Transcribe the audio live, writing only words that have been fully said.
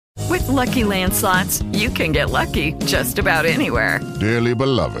Lucky Land Slots, you can get lucky just about anywhere. Dearly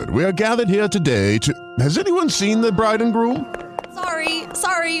beloved, we are gathered here today to... Has anyone seen the bride and groom?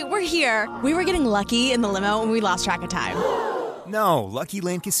 Sorry, we're here. We were getting lucky in the limo and we lost track of time. No, Lucky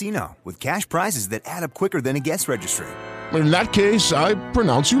Land Casino, with cash prizes that add up quicker than a guest registry. In that case, I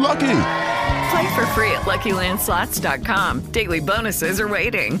pronounce you lucky. Play for free at LuckyLandSlots.com. Daily bonuses are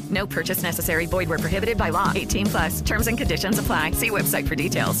waiting. No purchase necessary. Void where prohibited by law. 18+. Terms and conditions apply. See website for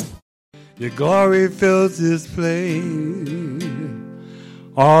details. Your glory fills this place.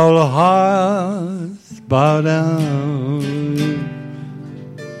 All hearts bow down.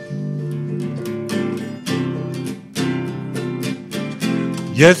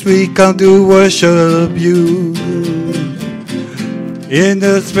 Yes, we come to worship you in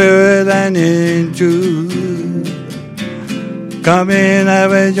the spirit and in truth. Come in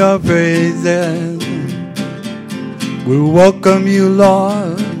having your praises. We welcome you,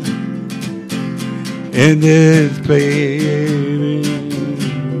 Lord, in this place.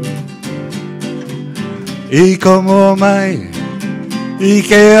 Y como mai, y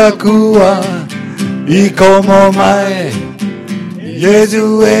que acua, y como mai,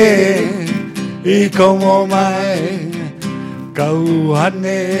 Yesue, y como mai,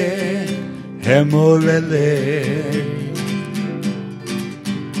 kauhane, hemolele.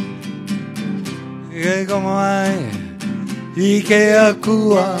 Y como mai, y que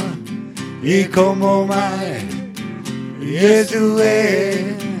acua, y como mai,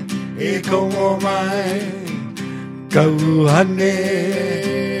 Yesue, y como mai, kauhane,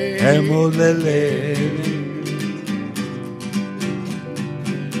 hemolele.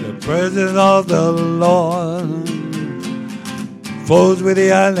 The presence of the Lord flows with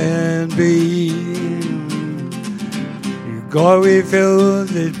the island breeze. Your glory fills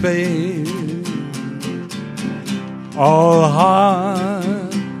this place. All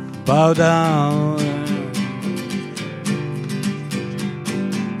hearts bow down.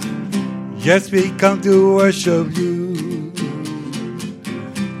 Yes, we come to worship you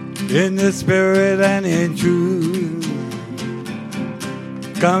in the spirit and in truth.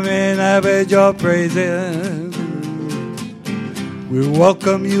 Come in, have your praises. We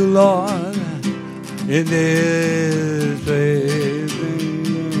welcome you, Lord, in this place.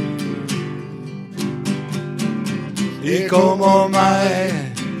 Y como mai,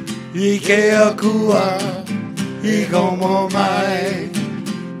 y que acua, y como mai,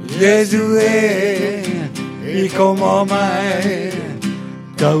 Yesue, y como mai,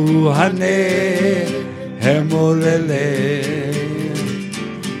 kauhane, hemolele.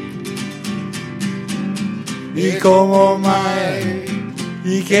 Y como mai,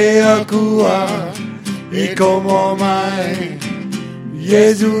 y que acua, y como mai,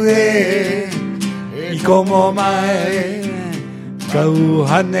 Yesue, y como mai,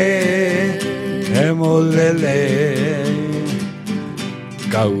 kauhane, hemolele,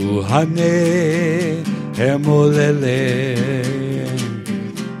 kauhane, hemolele,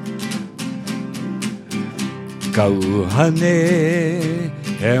 kauhane,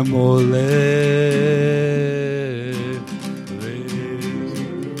 hemolele.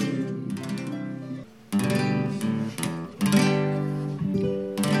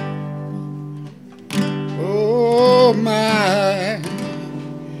 Oh my,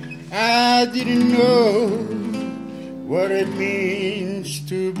 I didn't know what it means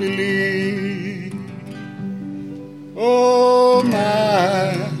to believe. Oh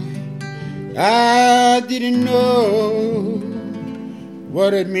my, I didn't know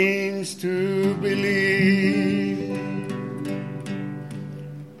what it means to believe.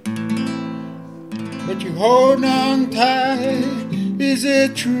 But you hold on tight, is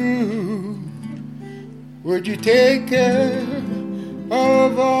it true? Would you take care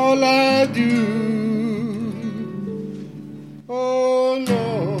of all I do? Oh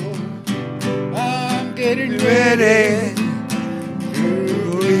Lord, I'm getting ready to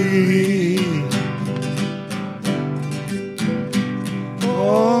leave.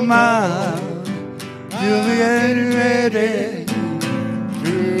 Oh my, you're getting ready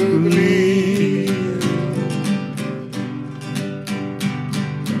to leave.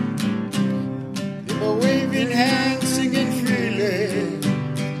 Waving hands, singing freely,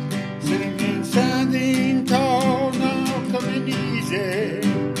 singing, standing tall, now coming easy.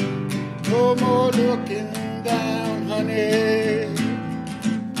 No more looking down, honey.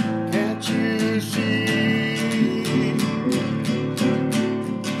 Can't you see?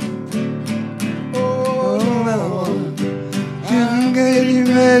 Oh Lord, I'm getting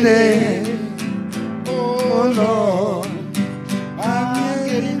ready. Oh Lord, I'm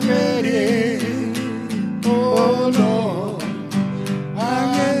getting ready. Oh Lord, I'm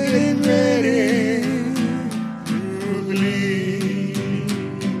getting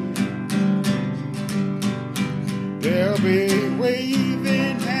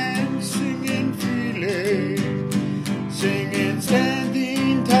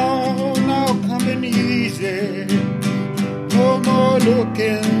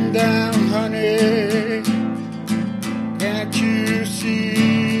breaking down, honey. Can't you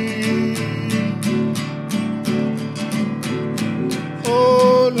see?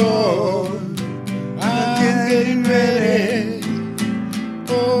 Oh Lord, I'm getting ready.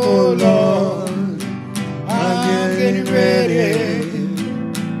 Oh Lord, I'm getting ready.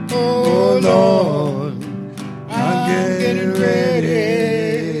 Oh Lord, I'm getting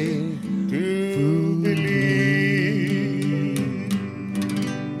ready to believe.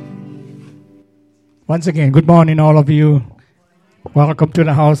 Once again, good morning, all of you. Welcome to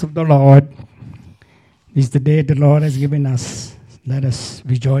the house of the Lord. This is the day the Lord has given us. Let us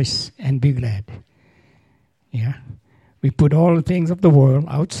rejoice and be glad. Yeah. We put all the things of the world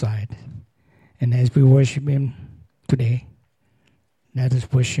outside. And as we worship Him today, let us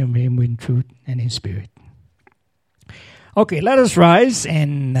worship Him in truth and in spirit. Okay, let us rise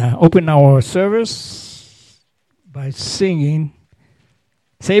and open our service by singing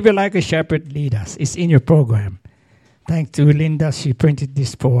Savior Like a Shepherd Lead Us. It's in your program. Thanks to Linda, she printed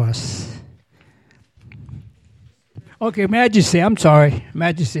this for us. Okay, Majesty, I'm sorry.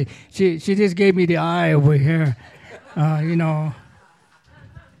 Majesty, she just gave me the eye over here. And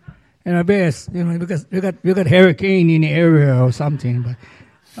I guess, because we got hurricane in the area or something. But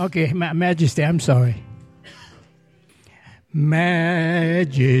okay, Majesty, I'm sorry.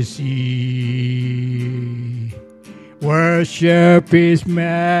 Majesty, worship His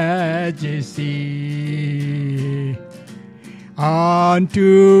majesty.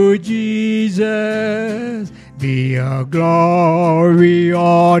 Unto Jesus be a glory,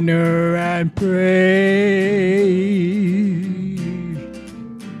 honor, and praise.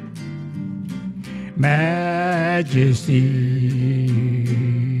 Majesty,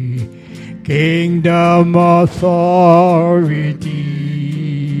 kingdom, authority,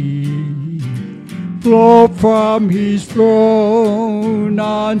 flow from His throne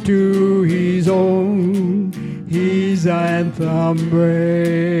unto His own, His anthem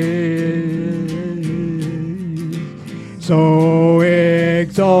raise. So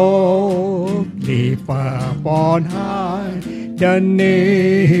exalt, lift up on high the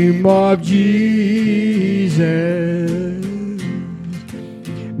name of Jesus.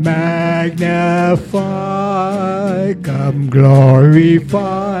 Magnify, come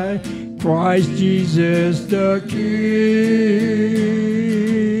glorify Christ Jesus the King.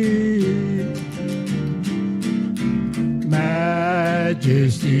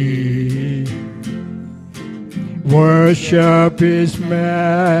 Majesty, worship His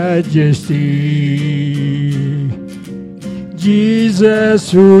majesty.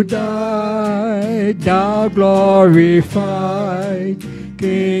 Jesus who died, thou glorified,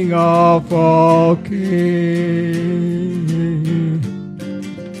 King of all kings.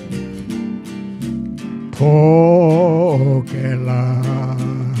 Pokela,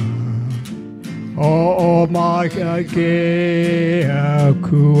 o makakeakua,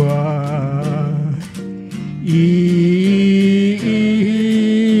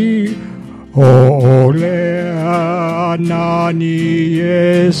 olea nani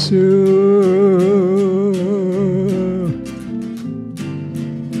Yesu.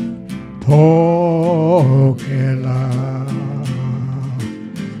 Pokela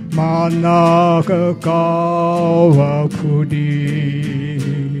manaka kawa pudi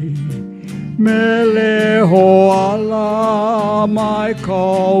mele hoala mai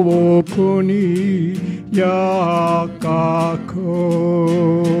kawa puni yakako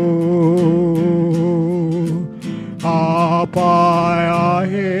apai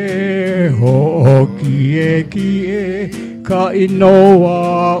ahe ho kie kie ka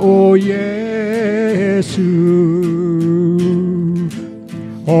inoa o Yesu.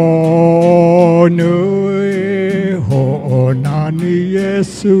 O nui ho nani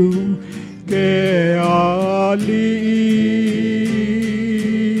Yesu ke ali.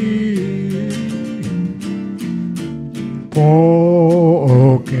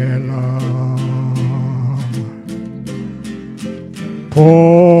 Pokela,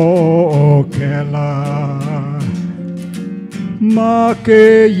 pokela, make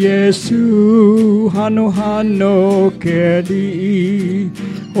Yesu hano hano keli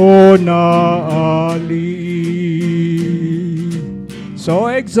ona ali. So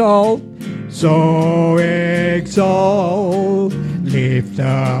exalt, lift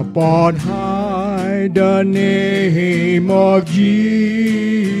up on high the name of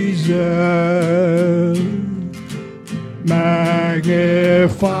Jesus.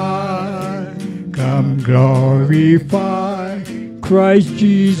 Magnify, come glorify Christ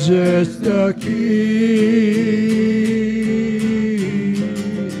Jesus the King.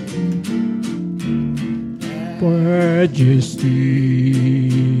 majesty.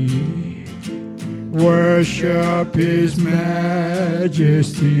 Worship His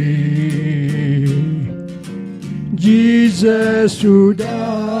majesty. Jesus who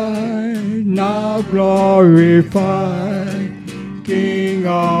died, now glorified, King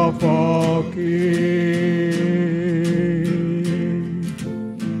of all kings.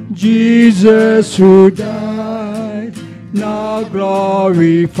 Jesus who died, now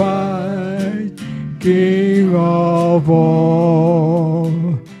glorified, King of all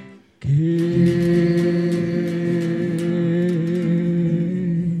kings.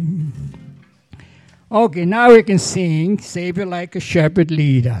 Okay, now we can sing Savior Like a Shepherd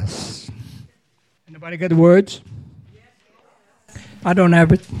Lead Us. Anybody got the words? I don't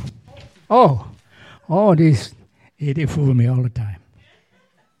have it. Oh, they fool me all the time.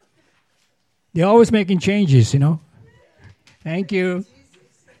 They're always making changes, you know. Thank you.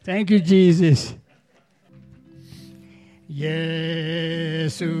 Thank you, Jesus.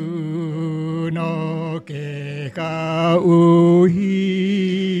 Yesu no ke ka uhi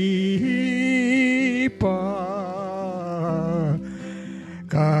pa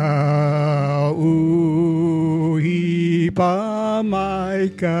ka uhi pa mai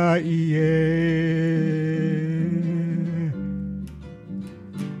ka ie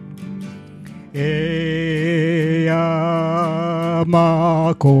e a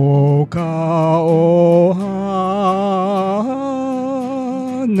ma ko ka ohana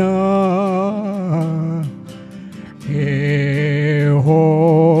e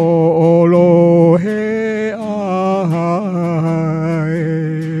holo he ai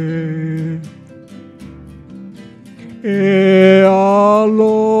e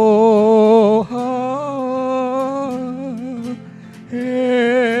aloha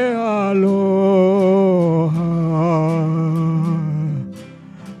e aloha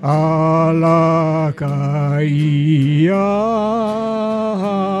ala kaia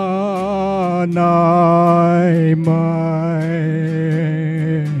nai mai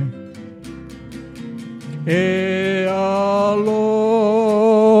e aloha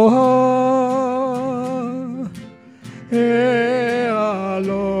e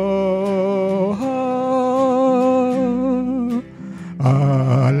aloha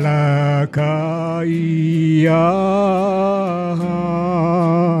ala kaia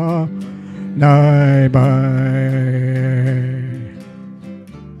nai mai.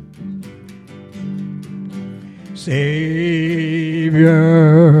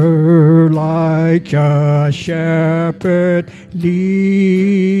 Savior, like a shepherd, lead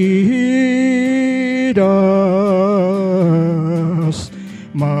us.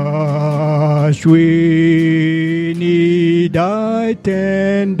 Much we need thy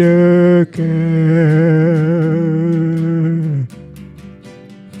tender care.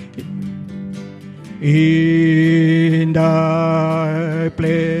 In thy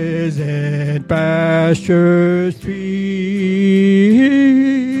pleasant pastures feed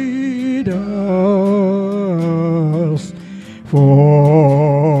us,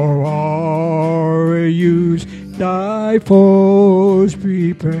 for our use thy foes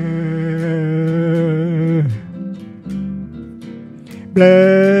prepare.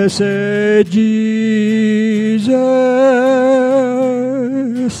 Blessed Jesus,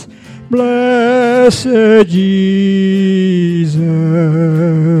 blessed Jesus,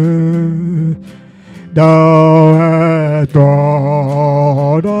 thou hast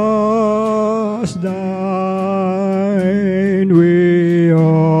brought us thine way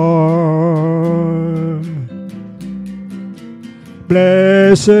on.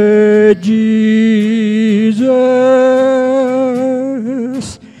 Blessed Jesus,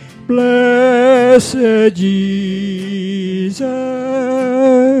 blessed Jesus,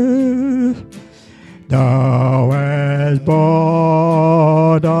 thou hast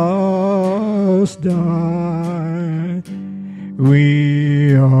brought us thine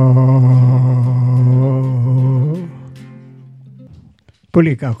way on.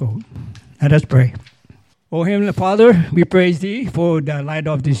 Pulikako. Let us pray. O Heavenly Father, we praise Thee for the light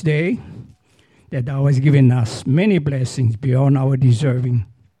of this day, that Thou hast given us many blessings beyond our deserving.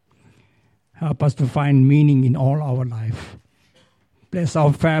 Help us to find meaning in all our life. Bless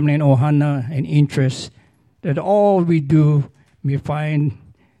our family and ohana and interests, that all we do may find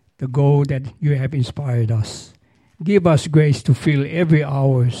the goal that You have inspired us. Give us grace to fill every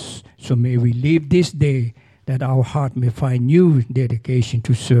hour, so may we live this day that our heart may find new dedication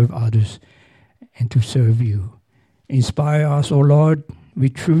to serve others and to serve You. Inspire us, O Lord,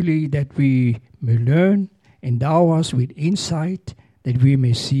 that we may learn. Endow us with insight, that we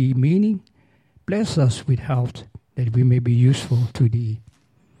may see meaning. Bless us with health, that we may be useful to Thee.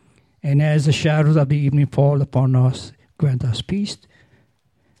 And as the shadows of the evening fall upon us, grant us peace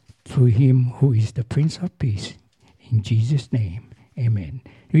through him who is the Prince of Peace. In Jesus' name, amen.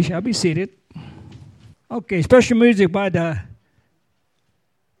 We shall be seated. Okay, special music by the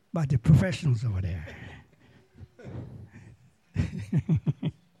professionals over there.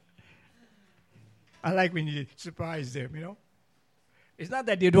 I like when you surprise them, you know. It's not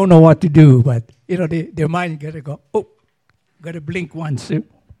that they don't know what to do, but, you know, their mind got to go, oh, got to blink once. Okay,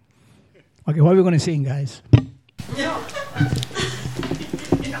 what are we going to sing, guys?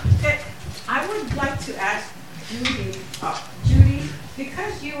 I would like to ask Judy,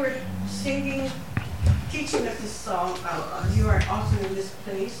 because you were singing, teaching us this song, You Are Awesome in This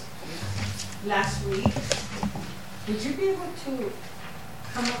Place, last week. Would you be able to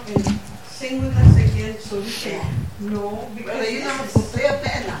come up and sing with us again so we can know? Because you know,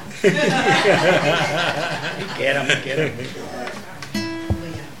 Get him.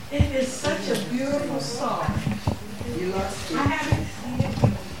 It is such a beautiful song. I haven't seen it.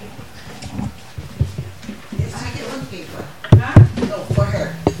 Yes, I get one paper. Huh? No, for her.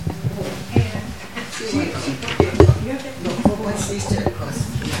 And No, for my sister, because.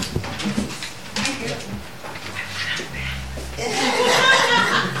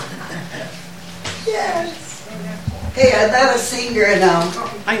 Yes. Hey, I'm not a singer now.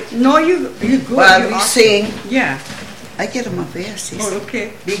 I know you good. While we sing, Yeah. I get them up there, sis. Oh,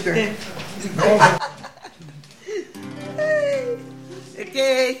 okay. Bigger. Then-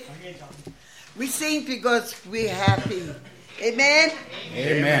 Okay. We sing because we're happy. Amen?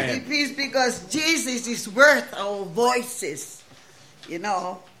 Amen. It is because Jesus is worth our voices. You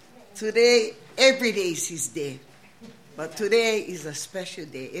know, today, every day is his day. But today is a special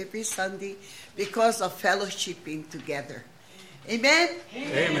day. Every Sunday, because of fellowshipping together. Amen?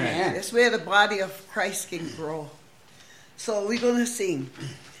 Amen. That's where the body of Christ can grow. So we're going to sing.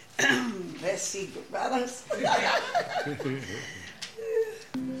 Let's see, brothers.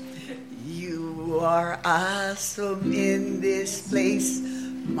 You are awesome in this place,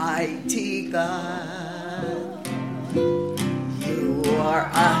 mighty God. You are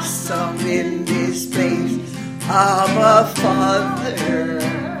awesome in this place, Abba Father.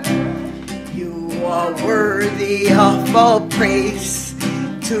 You are worthy of all praise.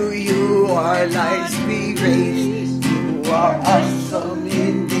 To you our lives be raised. You are awesome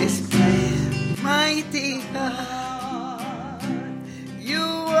in this place, mighty God. You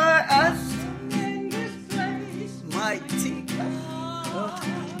are awesome in this place, mighty God.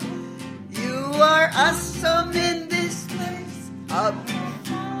 You are awesome in this place, Abba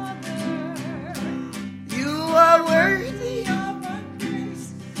Father. You are worthy of our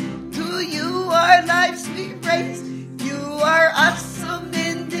praise. To you our lives be raised. You are awesome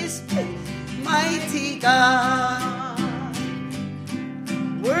in this place, mighty God.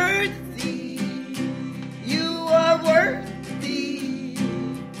 Worthy, you are worthy,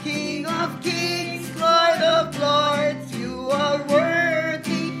 King of kings, Lord of lords, you are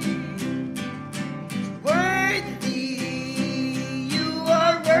worthy. Worthy, you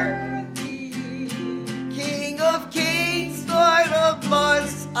are worthy, King of kings, Lord of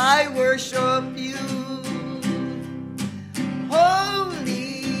lords, I worship you.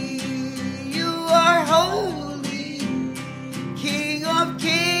 Holy, you are holy, King of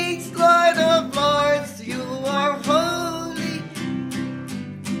kings, Lord of lords, you are holy.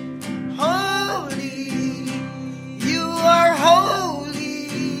 Holy, you are holy,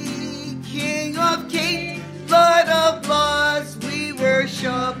 King of kings, Lord of lords, we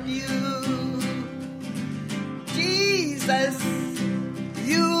worship you. Jesus,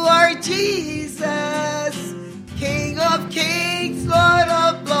 you are Jesus, King of kings, Lord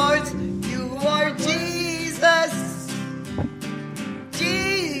of lords, you are Jesus.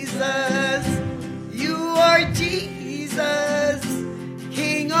 Jesus, you are Jesus,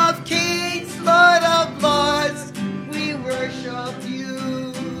 King of kings, Lord of lords, we worship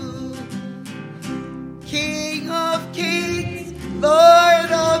you. King of kings,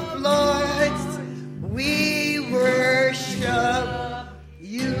 Lord of lords, we worship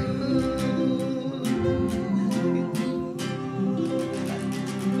you.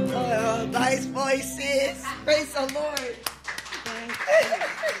 Oh, nice voices. Praise the Lord.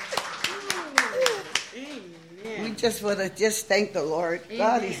 We just want to thank the Lord. Amen.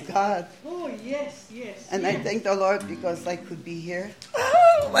 God is God. Oh, yes, yes. And I thank the Lord because I could be here.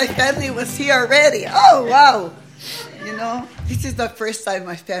 Oh, my family was here already. Oh, wow. You know, this is the first time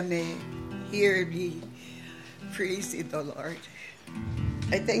my family hear me praising the Lord.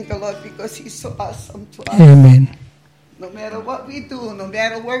 I thank the Lord because he's so awesome to us. Amen. No matter what we do, no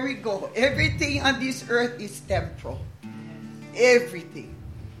matter where we go, everything on this earth is temporal. Everything.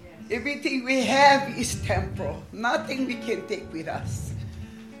 Everything we have is temporal. Nothing we can take with us.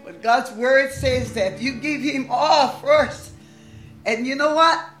 But God's word says that you give him all first. And you know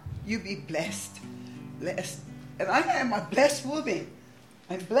what? You be blessed. Blessed. And I am a blessed woman.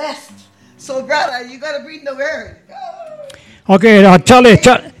 I'm blessed. So, brother, you got to bring the word. Okay,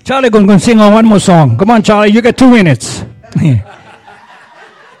 Charlie going to sing on one more song. Come on, Charlie, you got 2 minutes.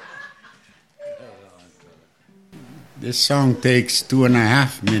 This song takes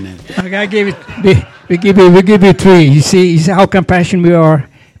 2.5 minutes. Okay, I give it. We give you 3. You see how compassionate we are.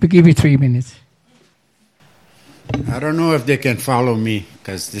 We give you 3 minutes. I don't know if they can follow me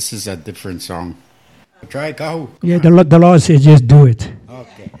because this is a different song. Try go. Yeah, the Lord says just do it.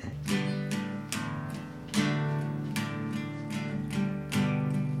 Okay.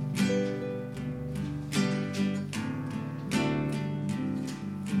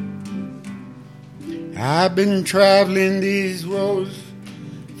 I've been traveling these roads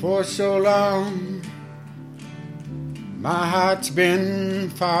for so long. My heart's been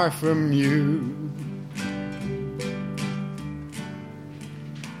far from you.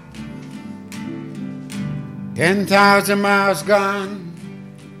 10,000 miles gone,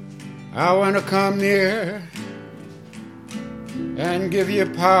 I want to come near and give you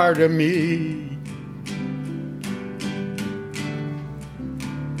part of me.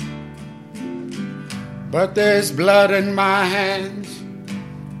 But there's blood in my hands,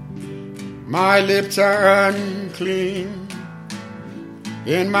 my lips are unclean.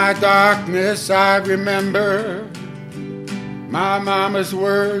 In my darkness I remember my mama's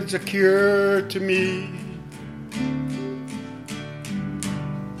words, a cure to me.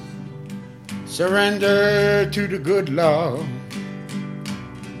 Surrender to the good Lord,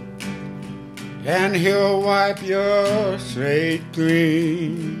 and he'll wipe your slate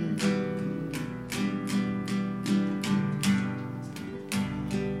clean.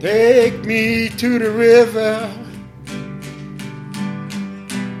 Take me to the river,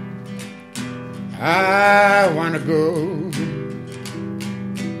 I want to go.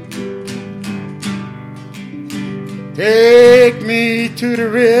 Take me to the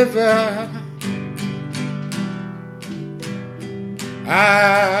river,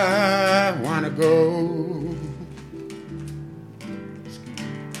 I want to go.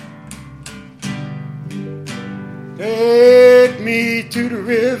 Take me to the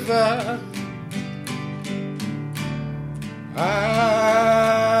river, I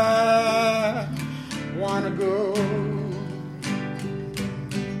want to go.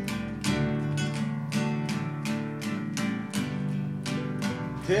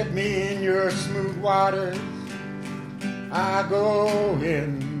 Dip me in your smooth waters, I go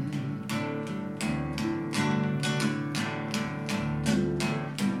in.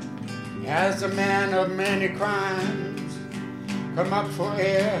 As a man of many crimes, come up for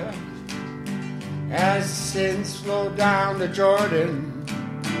air. As sins flow down the Jordan,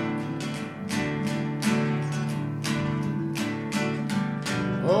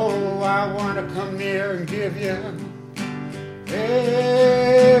 oh, I want to come near and give you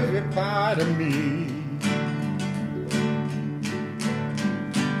every part of me.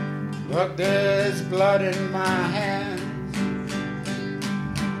 But there's blood in my hands,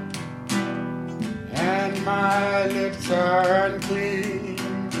 and my lips are unclean.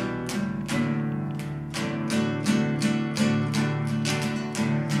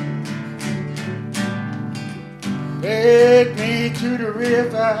 Take me to the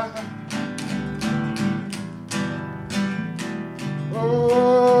river,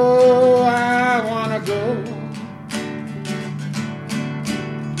 oh, I want to go.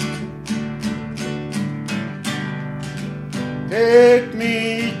 Take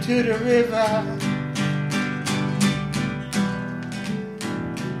me to the river,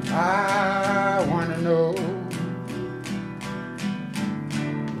 I want to know.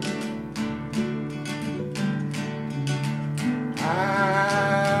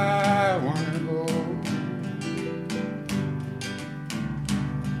 I want to go.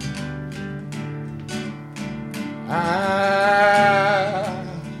 I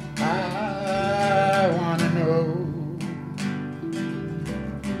want to know.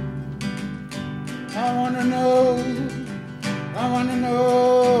 I want to know. I want to know.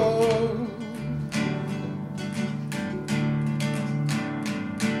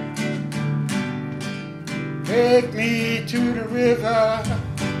 Take me to the river,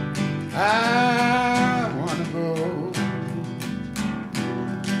 I want to go.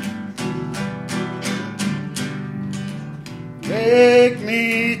 Take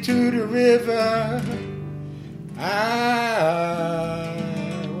me to the river, I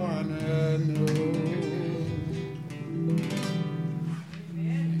want to know.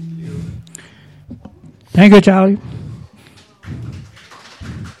 Thank you, Charlie.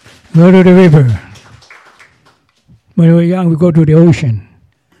 Go to the river. When we were young, we go to the ocean.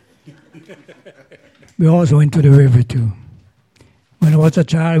 We also went to the river too. When I was a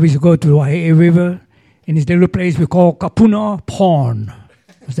child, we used to go to the Waihe River. In this little place we call Kapuna Pond.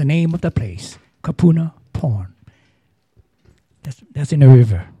 That's the name of the place. Kapuna Pond. That's in the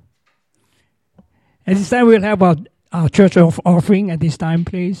river. At this time, we'll have our church offering at this time,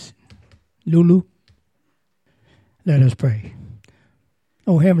 please. Lulu. Let us pray.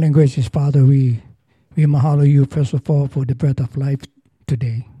 Oh, Heavenly and gracious Father, we mahalo you, first of all, for the breath of life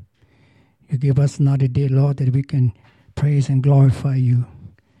today. You give us another day, Lord, that we can praise and glorify you.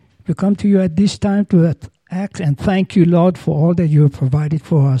 We come to you at this time to ask and thank you, Lord, for all that you have provided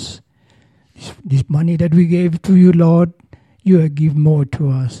for us. This money that we gave to you, Lord, you have given more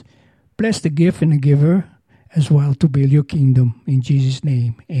to us. Bless the gift and the giver as well to build your kingdom. In Jesus'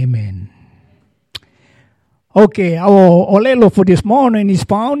 name, amen. Okay, our olelo for this morning is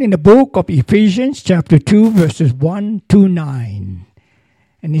found in the book of Ephesians chapter 2, verses 1 to 9.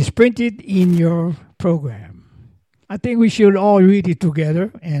 And it's printed in your program. I think we should all read it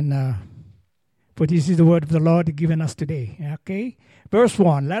together. And for this is the word of the Lord given us today. Okay? Verse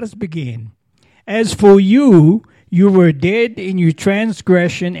 1, let us begin. As for you, you were dead in your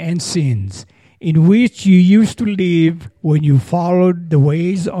transgression and sins, in which you used to live when you followed the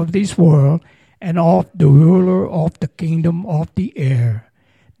ways of this world and of the ruler of the kingdom of the air,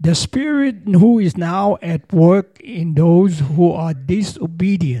 the Spirit who is now at work in those who are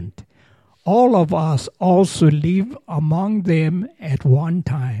disobedient. All of us also live among them at one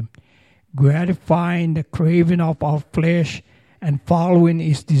time, gratifying the craving of our flesh and following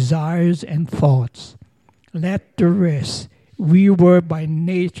its desires and thoughts. Let the rest, we were by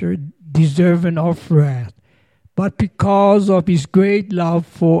nature deserving of wrath, but because of his great love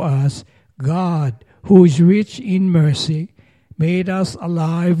for us, God, who is rich in mercy, made us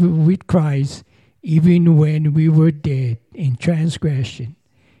alive with Christ, even when we were dead in transgression.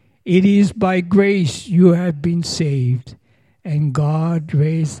 It is by grace you have been saved, and God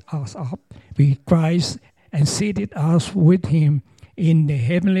raised us up with Christ and seated us with him in the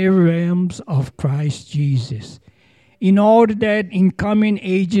heavenly realms of Christ Jesus, in order that in coming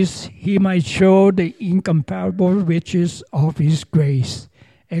ages he might show the incomparable riches of his grace,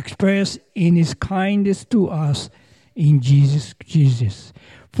 expressed in his kindness to us in Jesus.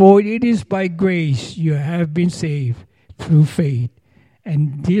 For it is by grace you have been saved through faith,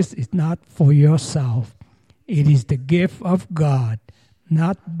 and this is not for yourself. It is the gift of God,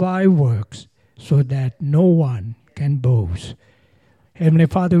 not by works, so that no one can boast. Heavenly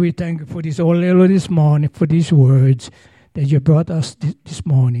Father, we thank you for this olelo this morning, for these words that you brought us this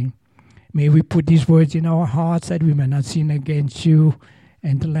morning. May we put these words in our hearts that we may not sin against you,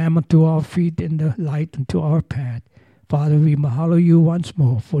 and the lamp unto our feet and the light unto our path. Father, we mahalo you once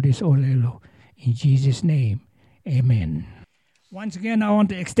more for this olelo. In Jesus' name, amen. Once again, I want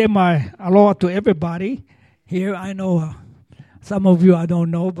to extend my aloha to everybody here. I know some of you I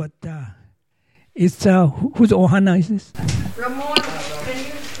don't know, but it's whose ohana is this? Ramon, can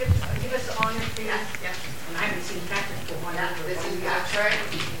you give us the honor, please? Yeah. And I haven't seen Patrick for one year. This is Patrick.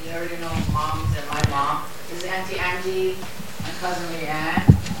 You already know moms and my mom. This is Auntie Angie, my cousin Leanne.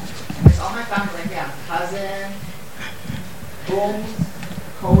 And there's all my family right here. Cousin, Booms,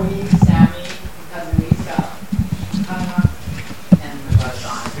 Cody, Sammy, cousin Lisa, Hannah, and my brother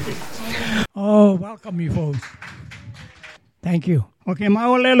John. Oh, welcome you folks. Thank you. Okay, my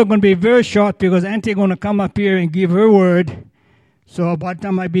olelo going to be very short because Auntie going to come up here and give her word. So by the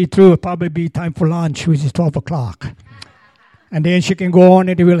time I be through, it'll probably be time for lunch, which is 12 o'clock. And then she can go on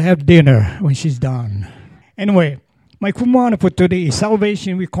and we'll have dinner when she's done. Anyway, my kumana for today is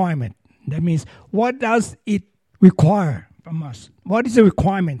salvation requirement. That means, what does it require from us? What is the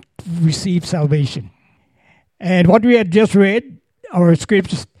requirement to receive salvation? And what we had just read, our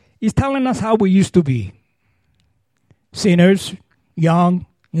scriptures, is telling us how we used to be. Sinners, young,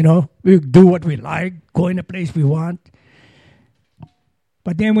 we do what we like, go in the place we want.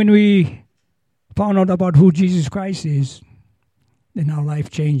 But then when we found out about who Jesus Christ is, then our life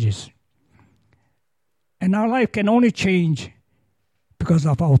changes. And our life can only change because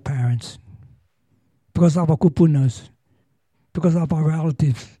of our parents, because of our kupunas, because of our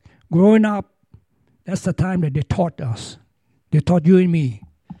relatives. Growing up, that's the time that they taught us. They taught you and me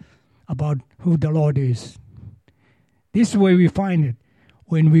about who the Lord is. This is where we find it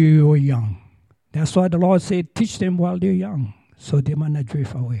when we were young. That's why the Lord said, teach them while they're young, so they might not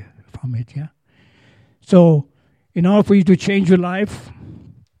drift away from it, yeah? So, in order for you to change your life,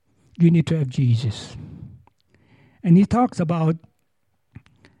 you need to have Jesus. And he talks about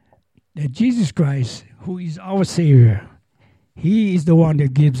that Jesus Christ, who is our Savior, He is the one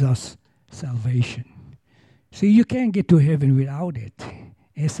that gives us salvation. See, you can't get to heaven without it.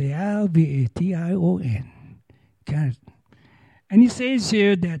 salvation. Can't. And He says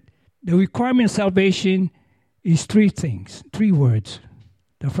here that the requirement of salvation is three things, three words.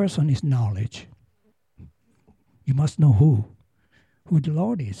 The first one is knowledge. You must know who the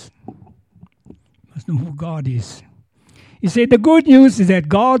Lord is. You must know who God is. He said the good news is that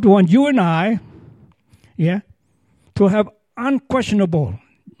God wants you and I, to have unquestionable,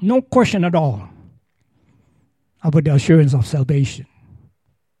 no question at all, about the assurance of salvation.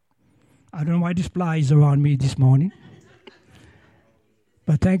 I don't know why this fly is around me this morning.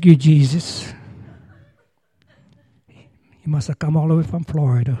 But thank you, Jesus. He must have come all the way from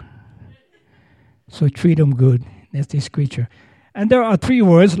Florida. So treat him good. That's the scripture. And there are three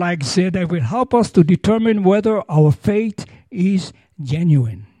words, like I said, that will help us to determine whether our faith is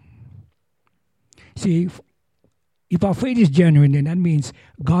genuine. See, if our faith is genuine, then that means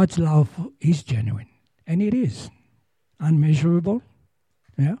God's love is genuine. And it is. Unmeasurable.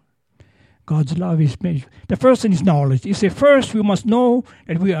 Yeah. God's love is measured. The first thing is knowledge. He said, first we must know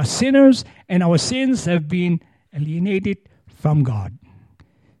that we are sinners and our sins have been alienated from God.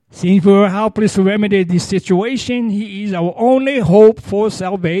 Since we were helpless to remedy this situation, He is our only hope for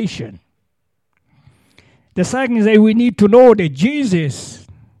salvation. The second is that we need to know that Jesus,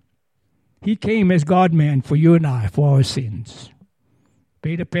 He came as God-man for you and I, for our sins.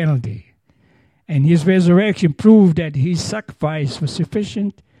 Paid the penalty. And His resurrection proved that His sacrifice was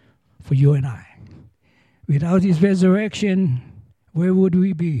sufficient for you and I. Without His resurrection, where would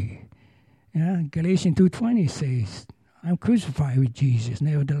we be? Yeah, Galatians 2:20 says, I'm crucified with Jesus.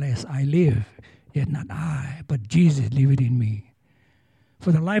 Nevertheless, I live, yet not I, but Jesus liveth in me.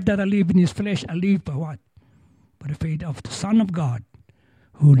 For the life that I live in His flesh, I live by what? By the faith of the Son of God,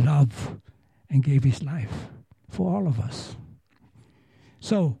 who loved and gave His life for all of us.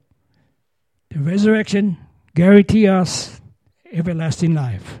 So, the resurrection guarantees us everlasting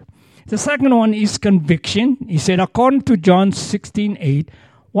life. The second one is conviction. He said, according to John 16:8,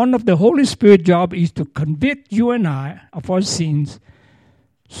 one of the Holy Spirit job is to convict you and I of our sins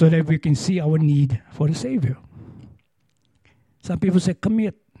so that we can see our need for the Savior. Some people say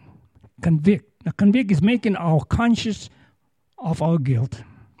commit, convict. Now, convict is making our conscious of our guilt.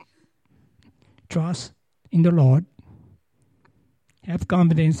 Trust in the Lord. Have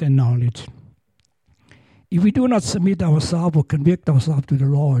confidence and knowledge. If we do not submit ourselves or convict ourselves to the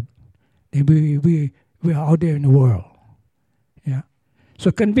Lord, then we are out there in the world. Yeah.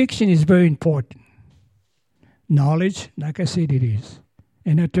 So conviction is very important. Knowledge, like I said, it is.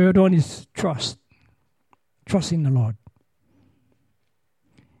 And the third one is trust. Trust in the Lord.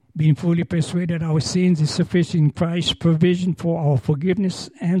 Being fully persuaded our sins is sufficient in Christ's provision for our forgiveness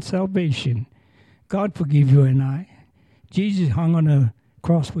and salvation. God forgive you and I. Jesus hung on a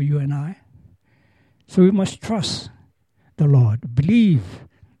cross for you and I. So we must trust the Lord, believe,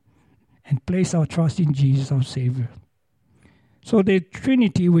 and place our trust in Jesus, our Savior. So the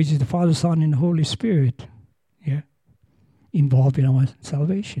Trinity, which is the Father, Son, and the Holy Spirit, involved in our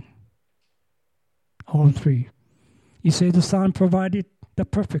salvation. All three. He said the Son provided the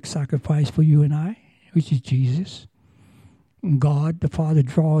perfect sacrifice for you and I, which is Jesus. And God, the Father,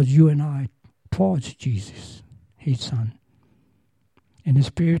 draws you and I towards Jesus, His Son. And the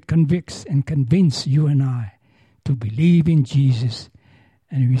Spirit convicts and convinces you and I to believe in Jesus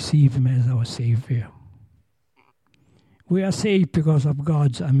and receive Him as our Savior. We are saved because of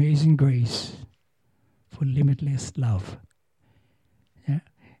God's amazing grace for limitless love. Yeah?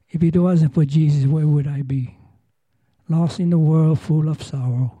 If it wasn't for Jesus, where would I be? Lost in the world full of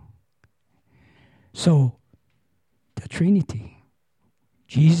sorrow. So, the Trinity.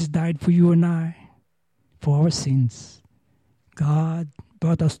 Jesus died for you and I, for our sins. God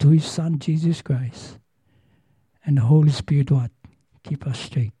brought us to His Son, Jesus Christ. And the Holy Spirit, what? Keep us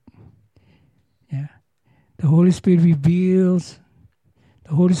straight. Yeah. The Holy Spirit reveals,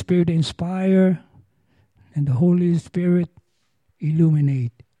 the Holy Spirit inspires, and the Holy Spirit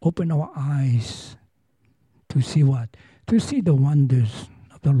illuminate, open our eyes to see what? To see the wonders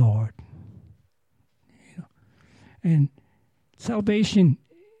of the Lord. You know? And salvation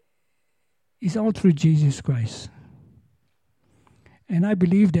is all through Jesus Christ. And I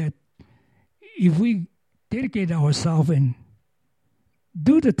believe that if we dedicate ourselves and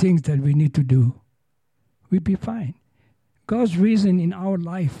do the things that we need to do, we'll be fine. God's reason in our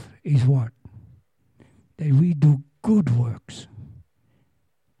life is what? That we do good works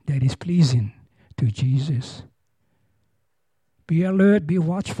that is pleasing to Jesus. Be alert, be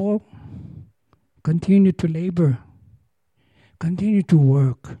watchful, continue to labor, continue to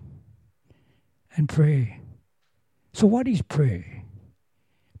work. and pray. So what is pray?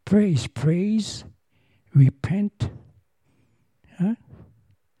 Pray is praise, repent. Huh?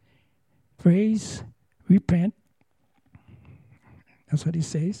 Praise, repent. That's what it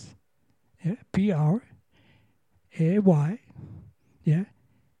says. Yeah, P-R-A-Y. Yeah,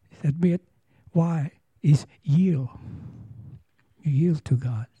 admit. Y is yield. You yield to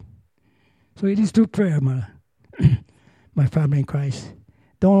God. So it is through prayer, my family in Christ.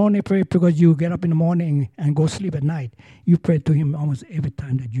 Don't only pray because you get up in the morning and go sleep at night. You pray to Him almost every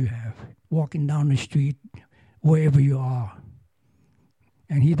time that you have. Walking down the street, wherever you are.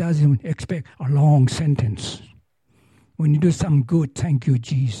 And He doesn't expect a long sentence. When you do something good, thank you,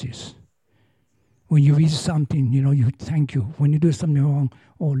 Jesus. When you read something, you thank you. When you do something wrong,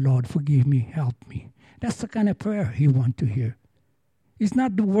 oh Lord, forgive me, help me. That's the kind of prayer He wants to hear. It's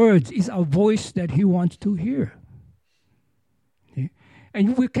not the words, it's our voice that He wants to hear. Okay?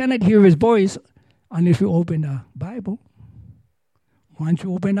 And we cannot hear His voice unless we open the Bible. Once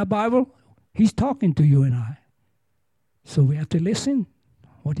you open the Bible, He's talking to you and I. So we have to listen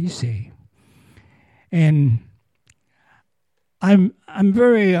what He say. And I'm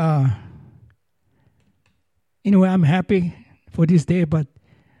very, I'm happy for this day, but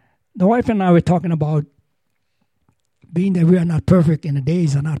the wife and I were talking about being that we are not perfect and the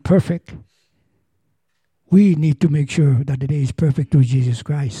days are not perfect. We need to make sure that the day is perfect through Jesus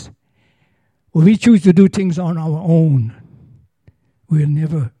Christ. When we choose to do things on our own, we'll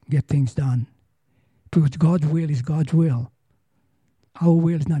never get things done. Because God's will is God's will. Our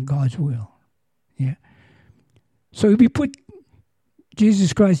will is not God's will. Yeah. So if we put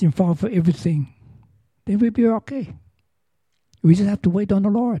Jesus Christ in front for everything, then we'll be okay. We just have to wait on the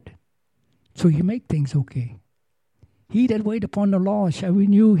Lord. So He make things okay. He that wait upon the Lord shall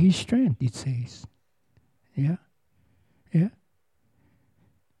renew his strength, it says. Yeah? Yeah?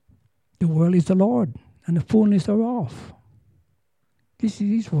 The world is the Lord, and the fullness thereof. This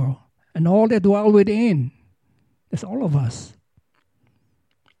is His world. And all that dwell within, that's all of us.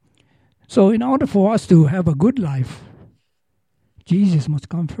 So in order for us to have a good life, Jesus must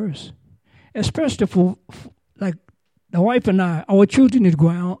come first. Especially for like the wife and I, our children is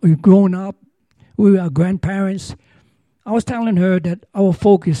grown up. We are grandparents. I was telling her that our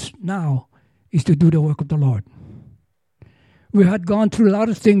focus now is to do the work of the Lord. We had gone through a lot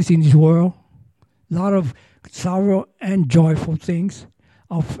of things in this world, a lot of sorrow and joyful things.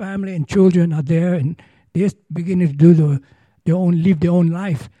 Our family and children are there, and they're beginning to do live their own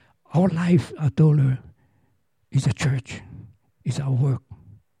life. Our life, I told her, is a church. It's our work.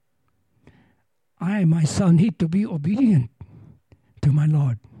 I, my son, need to be obedient to my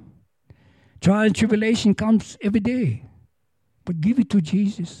Lord. Trial and tribulation comes every day, but give it to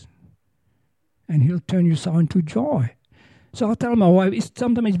Jesus, and He'll turn your sorrow into joy. So I'll tell my wife,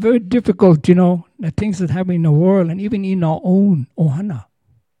 sometimes it's very difficult, the things that happen in the world and even in our own ohana.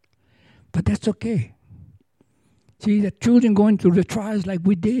 But that's okay. See, the children going through the trials like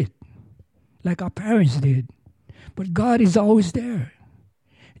we did, like our parents did. But God is always there.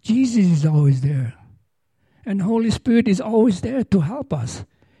 Jesus is always there. And the Holy Spirit is always there to help us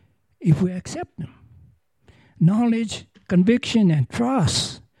if we accept Him. Knowledge, conviction, and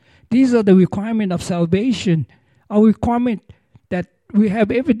trust. These are the requirements of salvation. Our requirement that we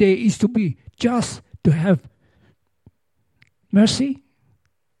have every day is to be just, to have mercy,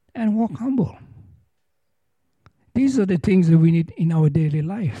 and walk humble. These are the things that we need in our daily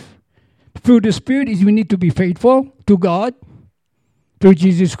life. Through the Spirit is we need to be faithful to God, through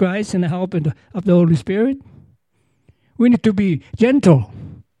Jesus Christ and the help of the Holy Spirit. We need to be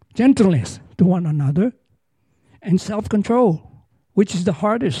gentleness to one another, and self-control, which is the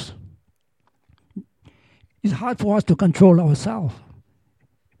hardest. It's hard for us to control ourselves,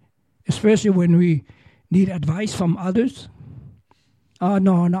 especially when we need advice from others. Oh,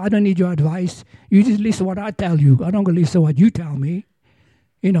 no, I don't need your advice. You just listen to what I tell you. I don't go listen to what you tell me.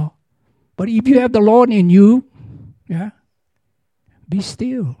 But if you have the Lord in you, be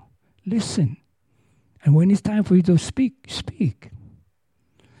still. Listen. And when it's time for you to speak, speak.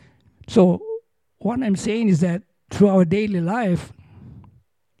 So what I'm saying is that through our daily life,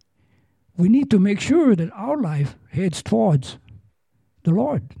 we need to make sure that our life heads towards the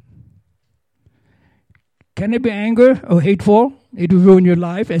Lord. Can it be anger or hateful? It will ruin your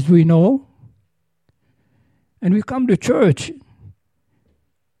life, as we know. And we come to church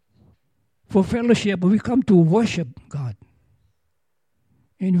for fellowship, but we come to worship God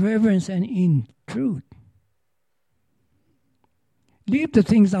in reverence and in truth. Leave the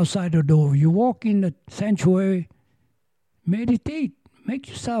things outside the door. You walk in the sanctuary, meditate, make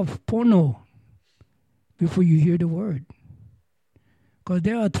yourself porno before you hear the word. Because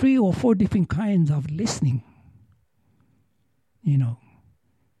there are 3 or 4 different kinds of listening. And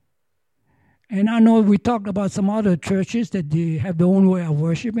I know we talked about some other churches that they have their own way of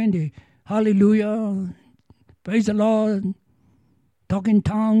worshiping. They hallelujah, praise the Lord, talk in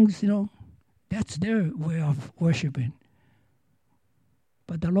tongues, That's their way of worshiping.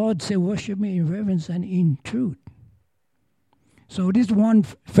 But the Lord said, worship me in reverence and in truth. So this one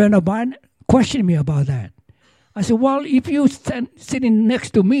friend of mine questioned me about that. I said, well, if you sitting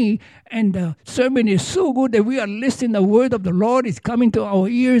next to me and the sermon is so good that we are listening, the word of the Lord is coming to our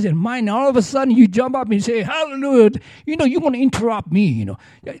ears and mind, and all of a sudden you jump up and say, hallelujah, you're going to interrupt me,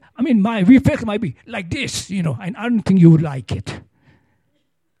 I mean, my reflex might be like this, and I don't think you would like it.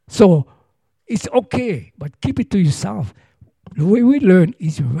 So it's okay, but keep it to yourself. The way we learn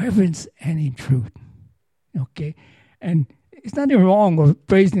is in reverence and in truth, okay? And it's nothing wrong with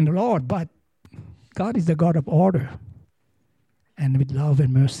praising the Lord, but God is the God of order and with love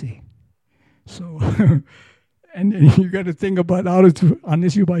and mercy. So, and you got to think about how to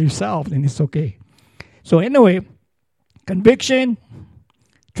honest you by yourself, and it's okay. So anyway, conviction,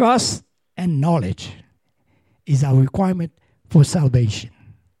 trust, and knowledge is our requirement for salvation.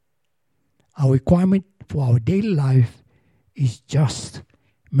 Our requirement for our daily life is just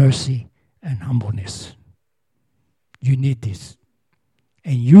mercy and humbleness. You need this.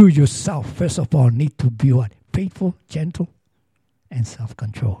 And you yourself, first of all, need to be what? Faithful, gentle, and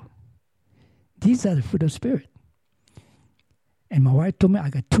self-control. These are the fruit of Spirit. And my wife told me I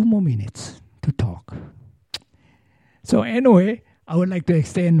got 2 more minutes to talk. So anyway, I would like to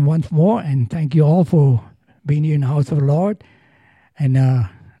extend once more and thank you all for being here in the house of the Lord. And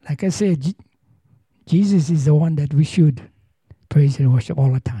like I said, Jesus is the one that we should praise and worship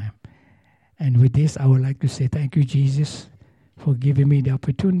all the time. And with this, I would like to say thank you, Jesus, for giving me the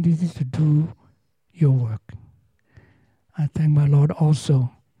opportunity to do your work. I thank my Lord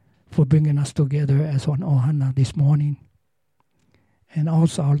also for bringing us together as one Ohana this morning. And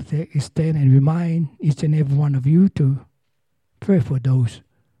also I'll extend and remind each and every one of you to pray for those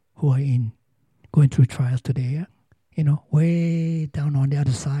who are going through trials today. Way down on the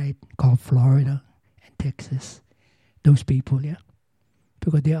other side called Florida and Texas. Those people,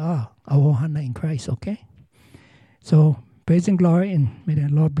 because they are our Ohana in Christ, okay? So, praise and glory, and may the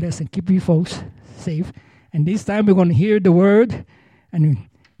Lord bless and keep you folks safe. And this time we're going to hear the word and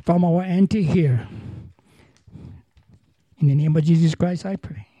from our auntie here. In the name of Jesus Christ, I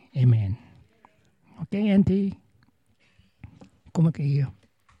pray. Amen. Okay, auntie. Come on here.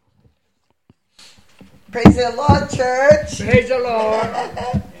 Praise the Lord, church. Praise the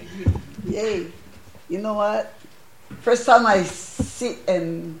Lord. Yay. You know what? First time I sit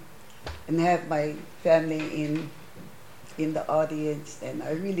and have my family in the audience, and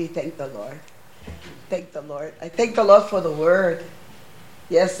I really thank the Lord. Thank the Lord. I thank the Lord for the word.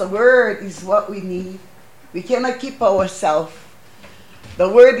 Yes, the word is what we need. We cannot keep ourselves. The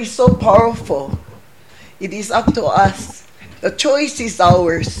word is so powerful. It is up to us. The choice is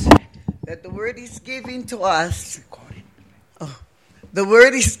ours. That the word is given to us. The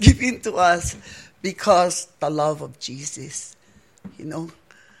word is given to us because the love of Jesus.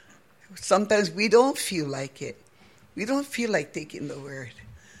 Sometimes we don't feel like it. We don't feel like taking the word.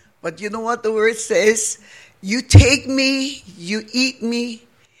 But you know what the word says? You take me, you eat me,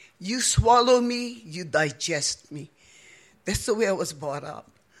 you swallow me, you digest me. That's the way I was brought up.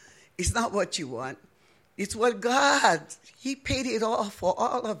 It's not what you want. It's what God, He paid it all for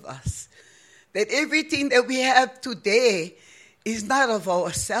all of us. That everything that we have today is not of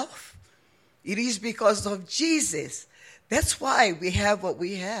ourselves. It is because of Jesus. That's why we have what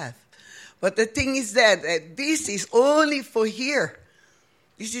we have. But the thing is that this is only for here.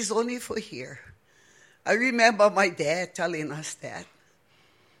 This is only for here. I remember my dad telling us that.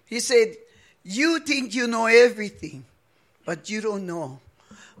 He said, you think you know everything, but you don't know.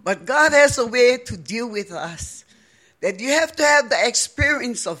 But God has a way to deal with us. That you have to have the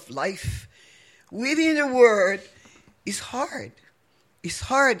experience of life. Within the word, it's hard. It's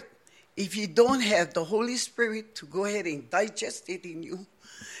hard if you don't have the Holy Spirit to go ahead and digest it in you.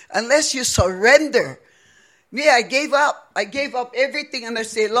 Unless you surrender. Me, I gave up. I gave up everything and I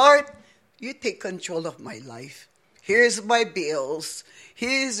say, Lord, you take control of my life. Here's my bills.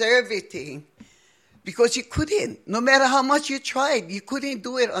 Here's everything. Because you couldn't. No matter how much you tried, you couldn't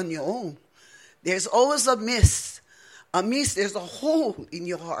do it on your own. There's always a miss. A miss, there's a hole in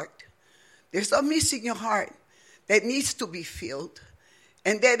your heart. There's a miss in your heart that needs to be filled.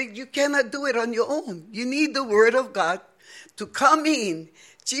 And that you cannot do it on your own. You need the Word of God to come in.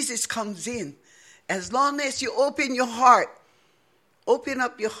 Jesus comes in. As long as you open your heart, open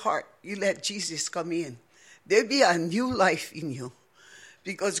up your heart, you let Jesus come in. There'll be a new life in you.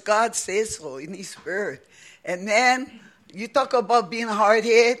 because God says so in his word. And then you talk about being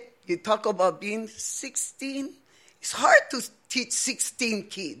hard-headed. You talk about being 16. It's hard to teach 16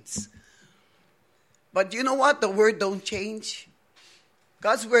 kids. But you know what? The word don't change.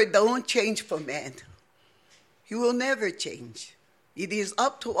 God's word don't change for man. He will never change. It is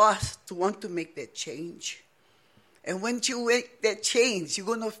up to us to want to make that change. And when you make that change, you're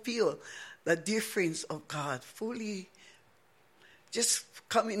going to feel the difference of God fully just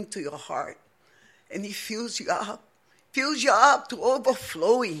come into your heart. And he fills you up to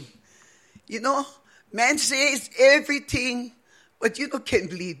overflowing. You know, man says everything, but you can't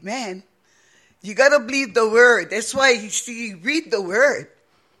believe man. You got to believe the word. That's why you read the word.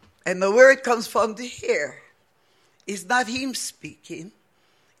 And the word comes from the ear. It's not him speaking.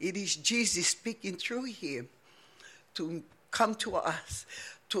 It is Jesus speaking through him to come to us,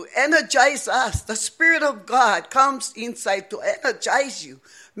 to energize us. The Spirit of God comes inside to energize you,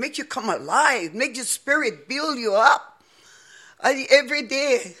 make you come alive, make your spirit build you up. Every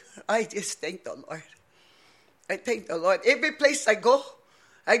day, I just thank the Lord. I thank the Lord. Every place I go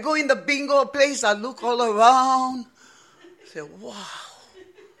in the bingo place, I look all around, say, wow.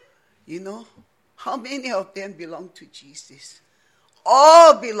 You know, how many of them belong to Jesus?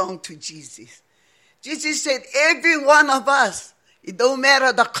 All belong to Jesus. Jesus said, every one of us, it don't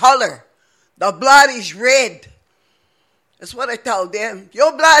matter the color. The blood is red. That's what I tell them.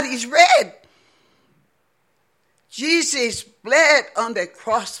 Your blood is red. Jesus bled on the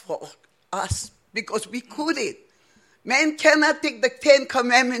cross for us because we couldn't. Man cannot take the 10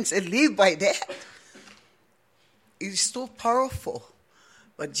 commandments and live by that. It's so powerful.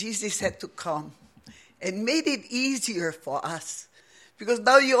 But Jesus had to come and made it easier for us. Because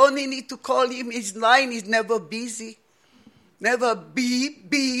now you only need to call him. His line is never busy. Never beep,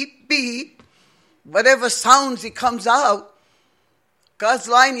 beep, beep. Whatever sounds it comes out. God's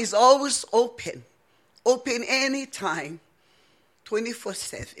line is always open. Open anytime.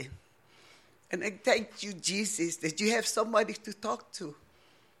 24/7. And I thank you, Jesus, that you have somebody to talk to.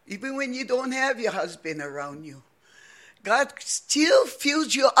 Even when you don't have your husband around you. God still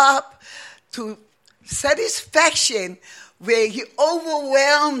fills you up to satisfaction where he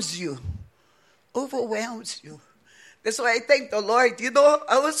overwhelms you. Overwhelms you. That's why I thank the Lord. You know,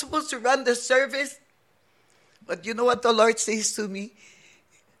 I was supposed to run the service. But you know what the Lord says to me?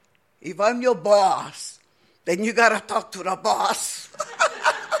 If I'm your boss, then you got to talk to the boss.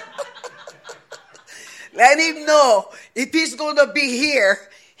 Let him know if he's going to be here,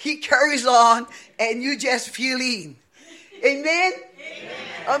 he carries on and you just fill in. Amen? Amen?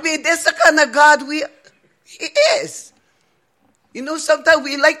 I mean, that's the kind of God he is. You know, sometimes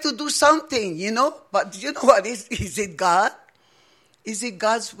we like to do something, you know. But you know what? Is it God? Is it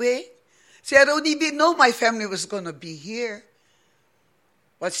God's way? See, I don't even know my family was going to be here.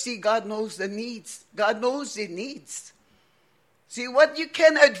 But see, God knows the needs. God knows the needs. See, what you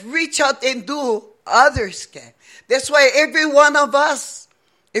cannot reach out and do, others can. That's why every one of us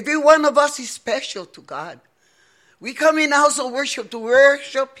is special to God. We come in the house of worship to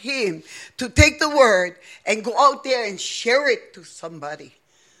worship him, to take the word and go out there and share it to somebody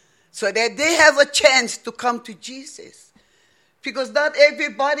so that they have a chance to come to Jesus. Because not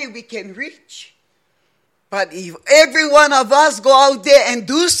everybody we can reach. But if every one of us go out there and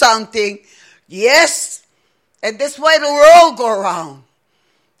do something, yes, and that's why the world go around.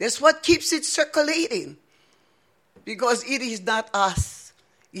 That's what keeps it circulating. Because it is not us.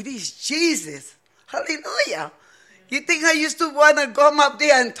 It is Jesus. Hallelujah. You think I used to want to come up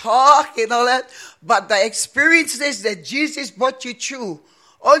there and talk and all that? But the experiences that Jesus brought you through,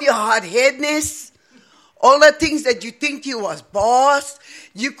 all your hard-headedness, all the things that you think you was boss,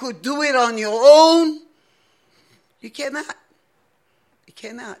 you could do it on your own. You cannot. You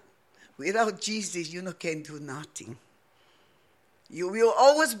cannot. Without Jesus, you can't do nothing. You will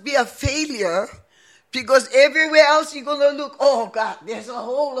always be a failure because everywhere else you're going to look, oh God, there's a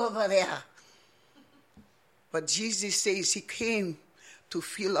hole over there. But Jesus says he came to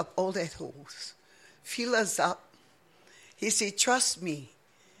fill up all that holes. Fill us up. He said, trust me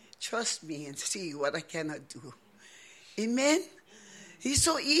and see what I cannot do. Amen? He's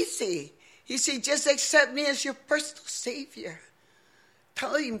so easy. He said, just accept me as your personal Savior.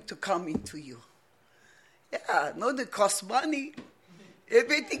 Tell him to come into you. Yeah, no, it costs money.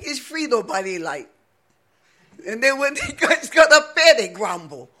 Everything is free, nobody like. And then when the guy's got a pay, they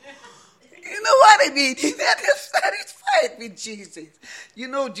grumble. You know what I mean? You're not satisfied with Jesus. You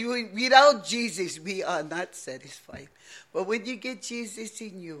know, without Jesus, we are not satisfied. But when you get Jesus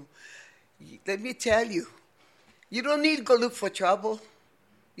in you, let me tell you, you don't need to go look for trouble.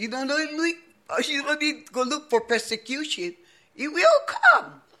 You don't need to go look for persecution. He will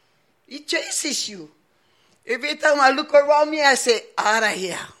come. He chases you. Every time I look around me, I say, out of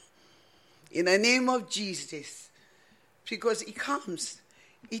here. In the name of Jesus. Because he comes.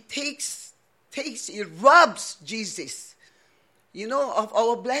 He he robs Jesus, of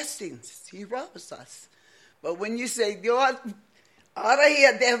our blessings. He robs us. But when you say, God, out of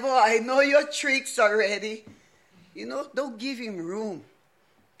here, devil, I know your tricks already. Don't give him room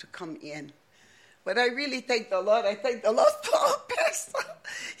to come in. But I really thank the Lord. I thank the Lord for our pastor.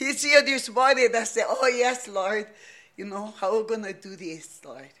 He's here this morning. I say, oh, yes, Lord. How are we going to do this,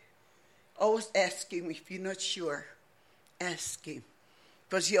 Lord? Always ask him. If you're not sure, ask him.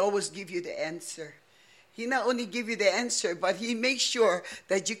 Because he always give you the answer. He not only give you the answer, but he makes sure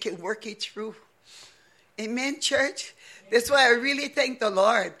that you can work it through. Amen, church? That's why I really thank the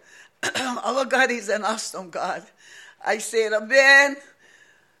Lord. Our God is an awesome God. I said, amen.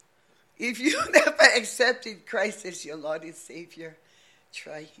 If you never accepted Christ as your Lord and Savior,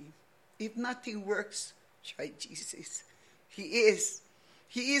 try him. If nothing works, try Jesus. He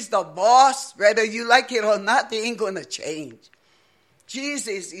is the boss. Whether you like it or not, they ain't going to change.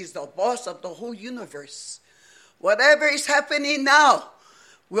 Jesus is the boss of the whole universe. Whatever is happening now,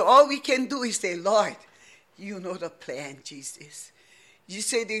 all we can do is say, Lord, you know the plan, Jesus. You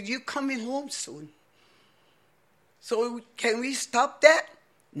said that you're coming home soon. So can we stop that?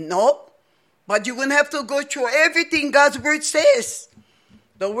 No. But you're going to have to go through everything God's word says.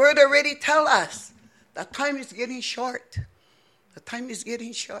 The word already tells us the time is getting short. The time is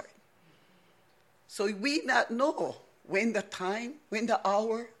getting short. So we not know when the time, when the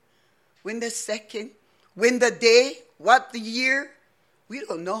hour, when the second, when the day, what the year. We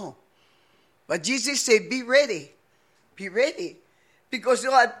don't know. But Jesus said, be ready. Be ready. Because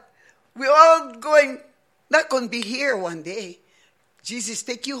we're all not going to be here one day. Jesus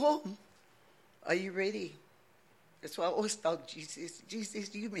take you home. Are you ready? That's why I always tell Jesus,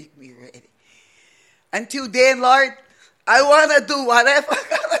 you make me ready. Until then, Lord, I want to do whatever I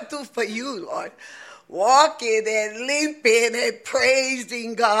got to do for you, Lord. Walking and limping and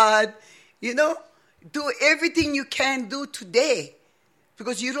praising God. Do everything you can do today.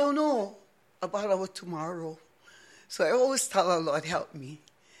 Because you don't know about our tomorrow. So I always tell the Lord, help me.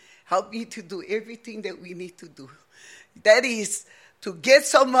 Help me to do everything that we need to do. That is to get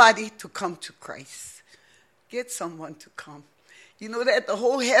somebody to come to Christ. Get someone to come. You know that the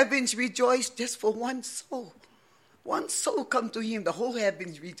whole heavens rejoice just for one soul. One soul come to him, the whole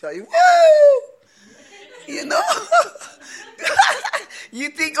heavens rejoice. Woo! You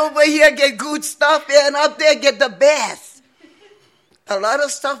think over here get good stuff and up there get the best. A lot of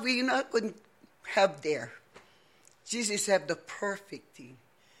stuff we're not going to have there. Jesus have the perfect thing.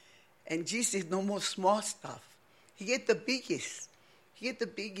 And Jesus no more small stuff. He get the biggest. He get the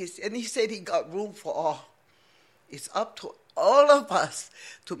biggest. And he said he got room for all. It's up to all of us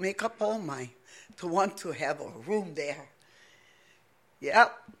to make up our mind to want to have a room there.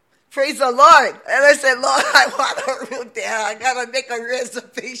 Yep. Praise the Lord. And I said, Lord, I want a room there. I got to make a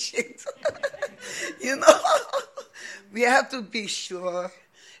reservation. We have to be sure.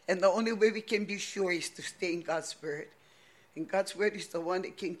 And the only way we can be sure is to stay in God's word. And God's word is the one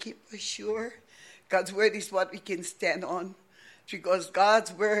that can keep us sure. God's word is what we can stand on. Because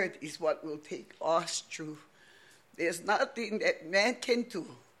God's word is what will take us through. There's nothing that man can do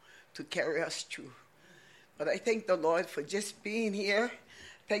to carry us through. But I thank the Lord for just being here.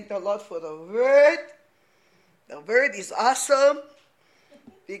 Thank the Lord for the word. The word is awesome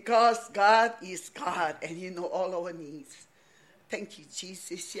because God is God and He knows all our needs. Thank you,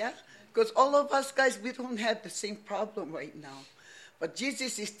 Jesus, yeah? Because all of us guys, we don't have the same problem right now. But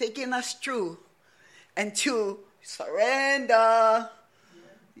Jesus is taking us through and to surrender.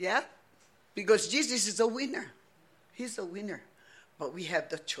 Yeah? Because Jesus is a winner. He's a winner. But we have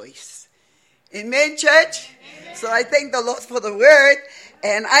the choice. Amen, church? Amen. So I thank the Lord for the word.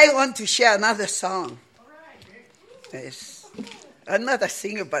 And I want to share another song. Yes. I'm not a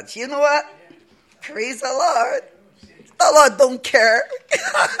singer, but you know what? Praise the Lord. The Lord don't care.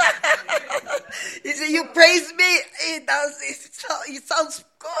 He said, you praise me. It sounds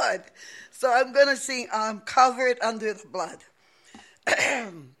good. So I'm going to sing, I'm covered under the blood.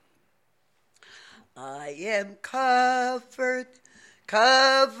 I am covered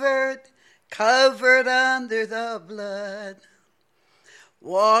under the blood.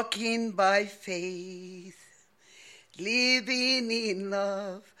 Walking by faith, living in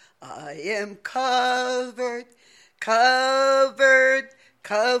love. I am covered under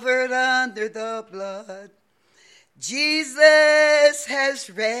the blood. Jesus has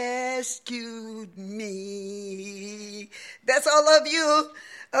rescued me. That's all of you,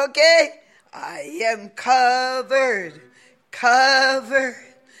 okay? I am covered covered,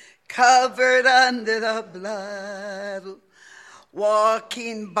 covered under the blood,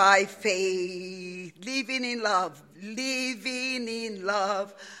 walking by faith, living in love, living in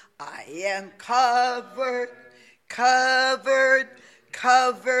love. I am covered, covered,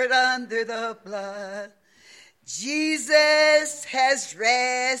 covered under the blood. Jesus has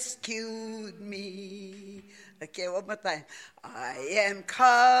rescued me. Okay, one more time. I am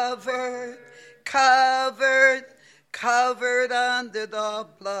covered, covered, covered under the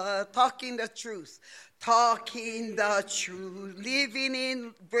blood. Talking the truth, talking the truth. Living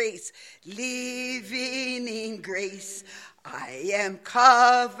in grace, living in grace. I am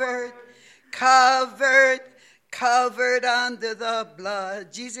covered, covered, covered under the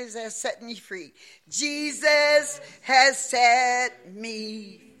blood. Jesus has set me free. Jesus has set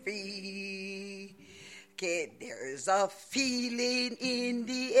me free. Okay, there's a feeling in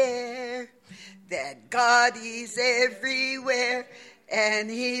the air that God is everywhere, and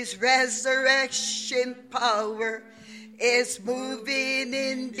his resurrection power is moving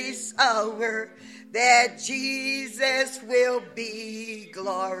in this hour, that Jesus will be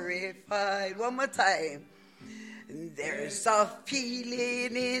glorified. One more time. There's a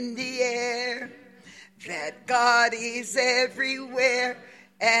feeling in the air that God is everywhere,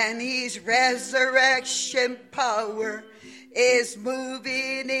 and his resurrection power is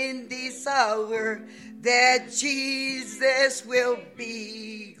moving in this hour, that Jesus will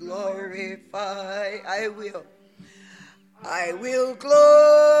be glorified. I will glorify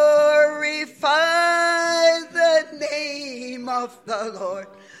the name of the Lord.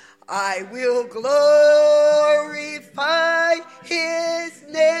 I will glorify his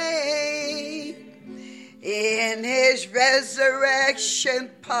name. In his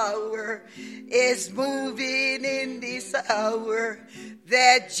resurrection power is moving in this hour,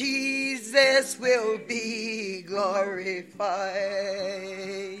 that Jesus will be glorified.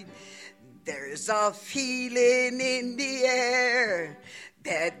 There's a feeling in the air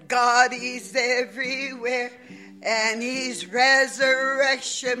that God is everywhere, and his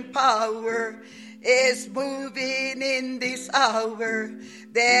resurrection power is moving in this hour,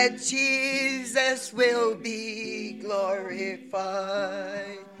 that Jesus will be glorified.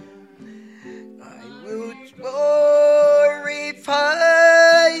 I will glorify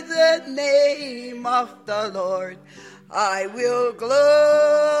the name of the Lord. I will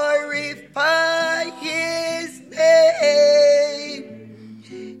glorify his name.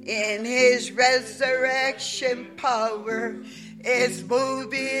 In his resurrection power is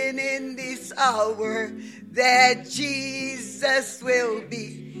moving in this hour, that Jesus will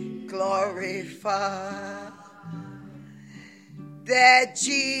be glorified. That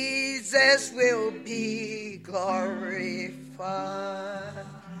Jesus will be glorified.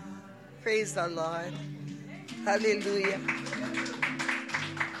 Praise the Lord. Hallelujah.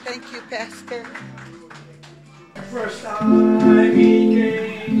 Thank you, Pastor. First time he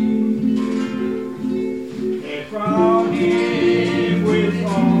came, they crowned him with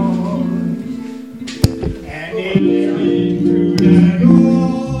thorns, and he came through that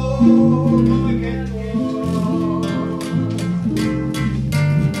old rugged wall.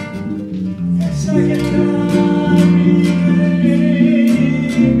 The second time he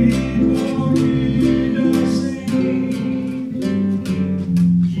came, before the singing,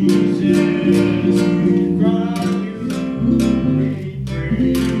 Jesus cried.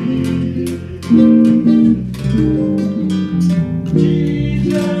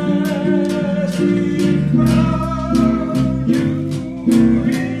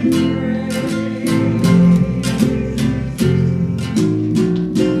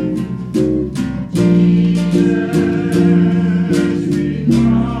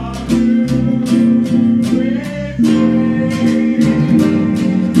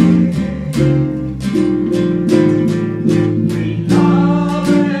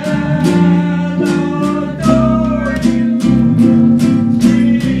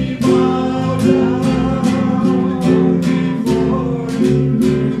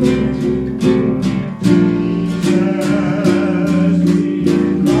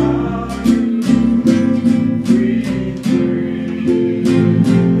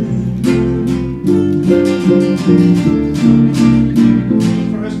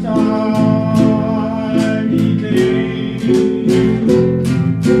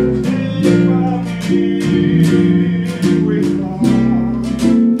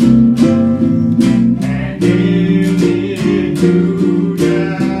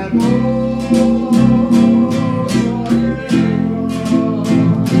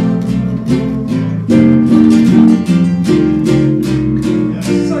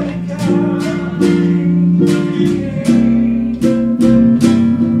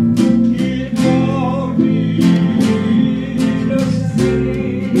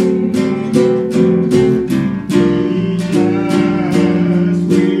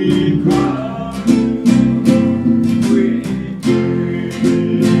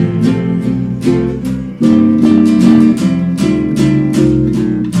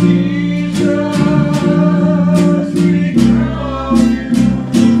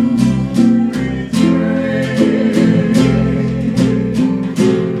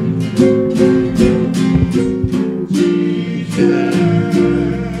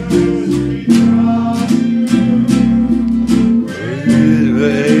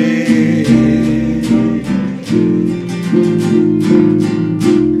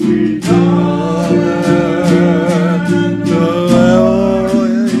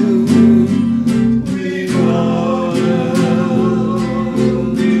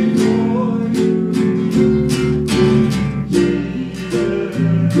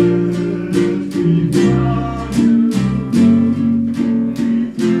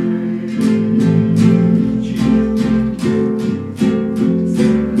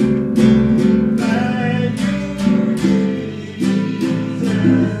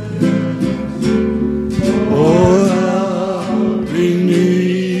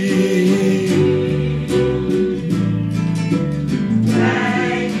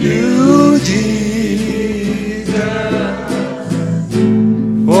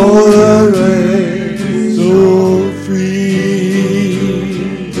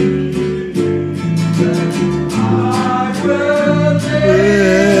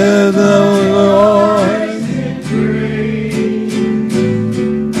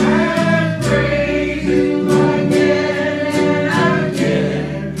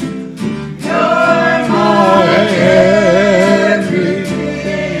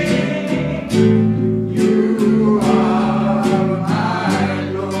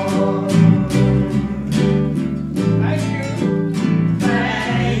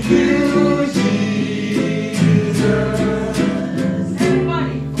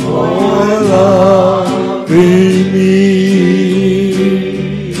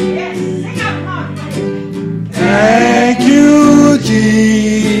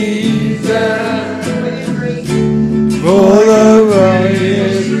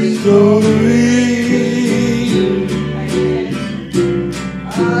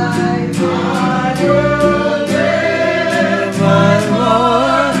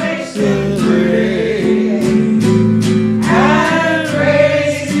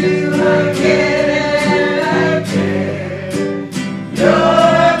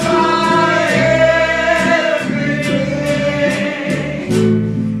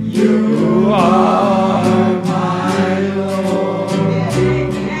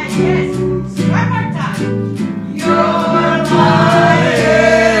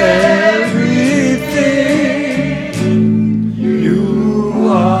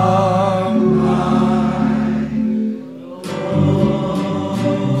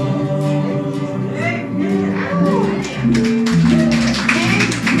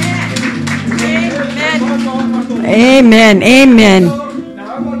 Amen. Amen.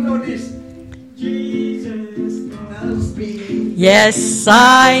 Now I want to know this. Jesus loves me. Yes,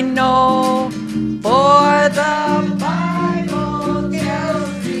 I know, for the Bible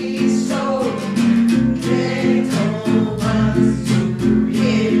tells me so. Little ones to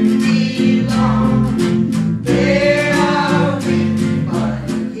Him belong. They are weak, but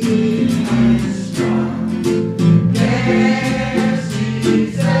He is strong. Yes,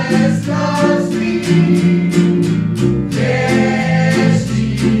 Jesus loves me. Yes,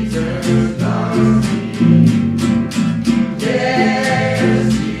 Jesus loves me.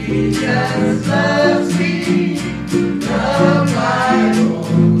 Yes, Jesus loves me. The Bible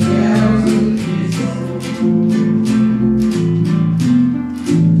tells me so.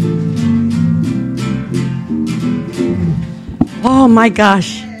 Oh my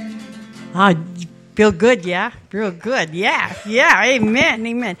gosh. Feel good, yeah? Real good, yeah. Yeah, amen,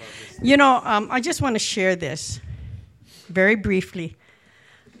 amen. You know, I just want to share this very briefly.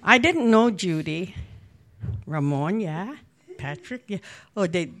 I didn't know Judy. Ramon, yeah. Patrick, yeah. Oh,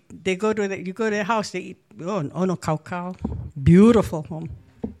 they go to you go to their house, they eat, oh no, cow. Beautiful home.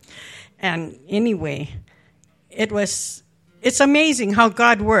 And anyway, it's amazing how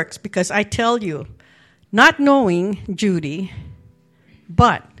God works, because I tell you, not knowing Judy,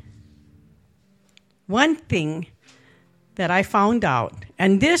 but one thing that I found out,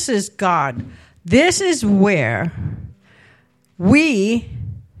 and this is God, this is where we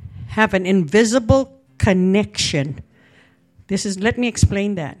have an invisible connection. Let me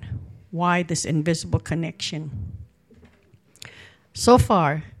explain that. Why this invisible connection? So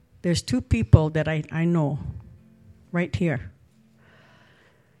far, there's two people that I know right here.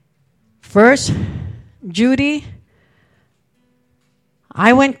 First, Judy,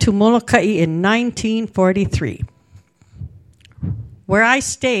 I went to Molokai in 1943. Where I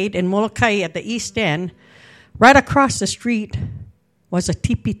stayed in Molokai at the East End, right across the street was a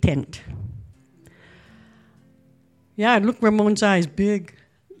teepee tent. Yeah, look, Ramon's eyes, big.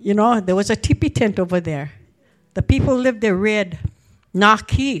 You know, there was a teepee tent over there. The people lived there read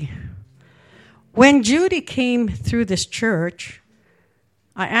Naki. When Judy came through this church,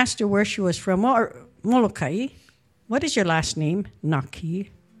 I asked her where she was from. Molokai. What is your last name?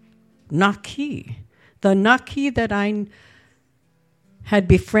 Naki. Naki. The Naki that I had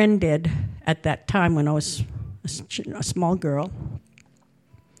befriended at that time when I was a small girl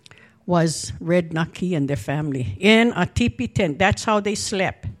was Red Naki and their family in a teepee tent. That's how they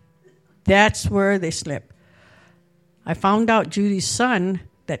slept. That's where they slept. I found out Judy's son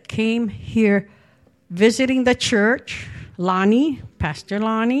that came here visiting the church, Lonnie, Pastor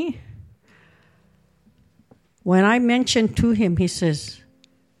Lonnie. When I mentioned to him, he says,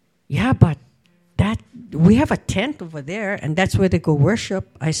 yeah, but we have a tent over there, and that's where they go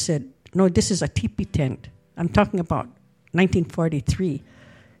worship. I said, no, this is a teepee tent. I'm talking about 1943.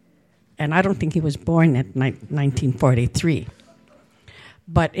 And I don't think he was born at 1943.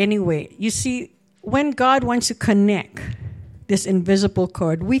 But anyway, you see, when God wants to connect this invisible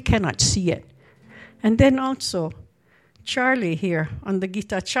cord, we cannot see it. And then also, Charlie here on the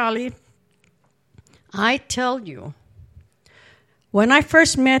guitar. Charlie, I tell you, when I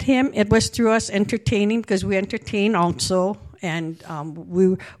first met him, it was through us entertaining, because we entertain also. And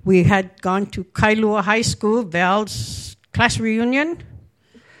we had gone to Kailua High School, Val's class reunion.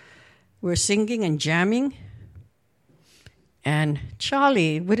 We were singing and jamming. And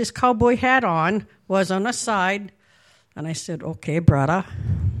Charlie, with his cowboy hat on, was on the side. And I said, okay, brother.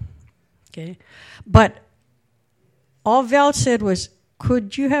 Okay. But all Val said was,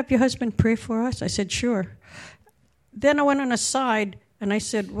 could you have your husband pray for us? I said, sure. Then I went on the side, and I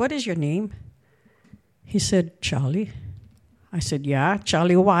said, what is your name? He said, Charlie. I said, yeah,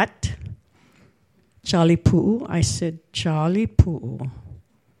 Charlie what? Charlie Poo. I said, Charlie Poo.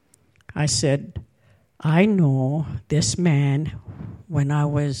 I said, I know this man when I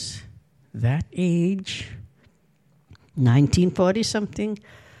was that age. 1940-something.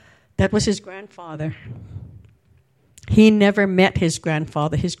 That was his grandfather. He never met his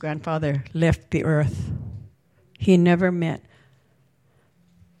grandfather. His grandfather left the earth. He never met.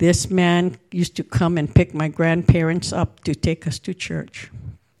 This man used to come and pick my grandparents up to take us to church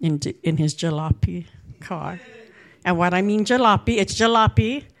in his jalopy car. And what I mean jalopy, it's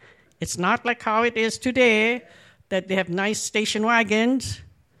jalopy. It's not like how it is today, that they have nice station wagons. It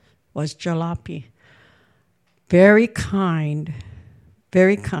was jalopy. Very kind,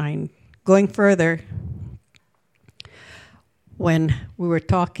 very kind. Going further, when we were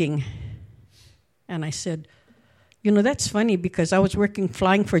talking, and I said, you know, that's funny because I was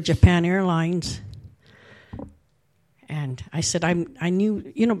flying for Japan Airlines. And I said, I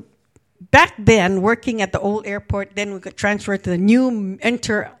knew, you know, back then, working at the old airport, then we got transferred to the new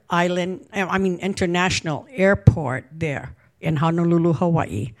international airport there in Honolulu,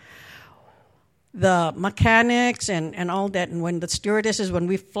 Hawaii. The mechanics and all that, and when the stewardesses, when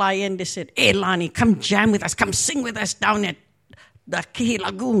we fly in, they said, hey, Lonnie, come jam with us, come sing with us down at the Kihi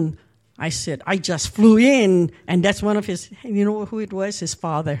Lagoon. I said, I just flew in, and that's one of his, you know who it was? His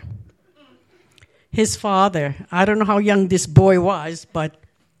father. His father. I don't know how young this boy was, but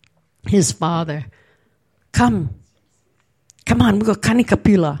his father. Come on, we go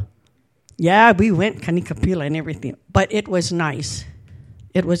Kanikapila. Yeah, we went Kanikapila and everything, but it was nice.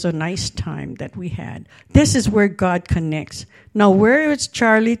 It was a nice time that we had. This is where God connects. Now, where is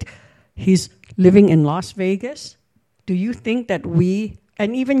Charlie? He's living in Las Vegas. Do you think that we,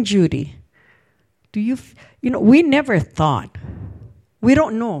 and even Judy, we never thought. We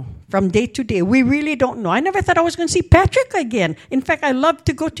don't know from day to day. We really don't know. I never thought I was going to see Patrick again. In fact, I love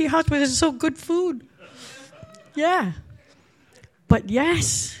to go to your house because it's so good food. Yeah. But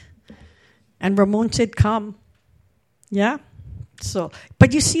yes. And Ramon said, come. Yeah. So,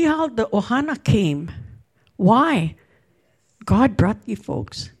 but you see how the Ohana came. Why? God brought you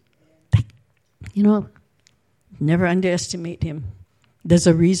folks. You know, never underestimate him. There's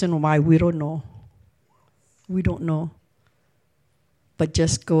a reason why we don't know. We don't know. But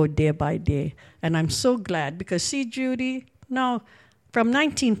just go day by day. And I'm so glad because, see, Judy, now from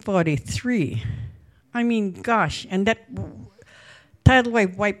 1943, I mean, gosh, and that tidal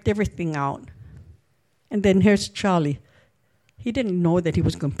wave wiped everything out. And then here's Charlie. He didn't know that he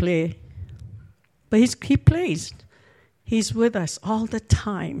was going to play. But he plays. He's with us all the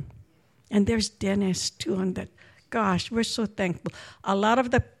time. And there's Dennis, too, on that. Gosh, we're so thankful. A lot of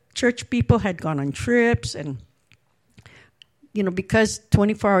the church people had gone on trips and, you know, because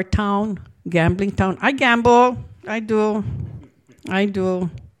 24-hour town, gambling town. I gamble. I do. But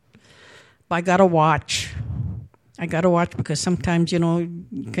I got to watch. Because sometimes, you know,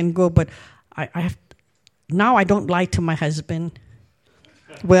 you can go, but I have. Now I don't lie to my husband.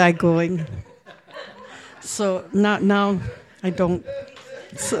 Where I going? So now I don't.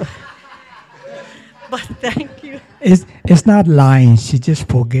 So, but thank you. It's not lying. She just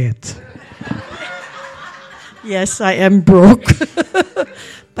forgets. Yes, I am broke.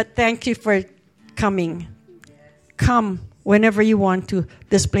 But thank you for coming. Come whenever you want to.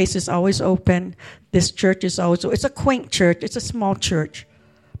 This place is always open. This church is always open. It's a quaint church. It's a small church.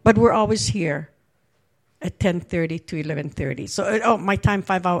 But we're always here at 10:30 to 11:30. So, my time,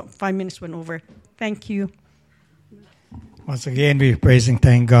 5 minutes went over. Thank you. Once again, we praise and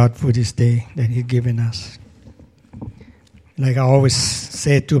thank God for this day that He's given us. Like I always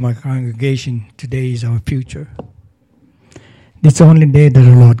say to my congregation, today is our future. It's the only day that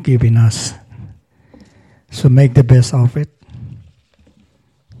the Lord given us. So make the best of it.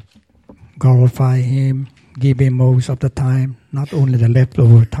 Glorify Him. Give Him most of the time, not only the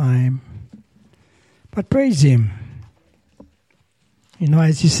leftover time. But praise Him. You know,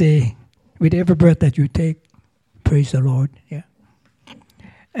 as you say, with every breath that you take, praise the Lord. Yeah.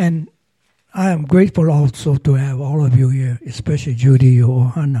 And I am grateful also to have all of you here, especially Judy or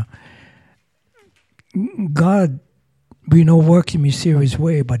Hannah. God, we know, works in a mysterious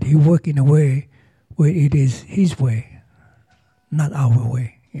way, but He works in a way where it is His way, not our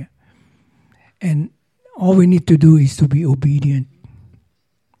way. Yeah. And all we need to do is to be obedient,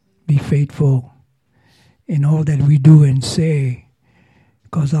 be faithful in all that we do and say,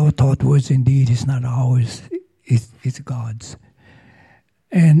 because our thought, words, and deed is not ours, it's God's.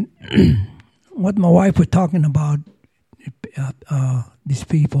 And what my wife was talking about, these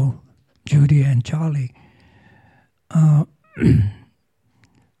people, Judy and Charlie,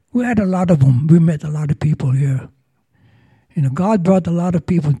 we had a lot of them. We met a lot of people here. You know, God brought a lot of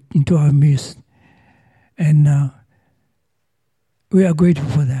people into our midst. And we are grateful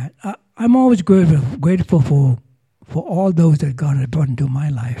for that. I'm always grateful for all those that God has brought into my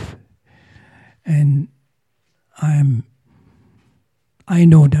life. And I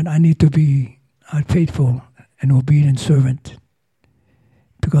know that I need to be a faithful and obedient servant,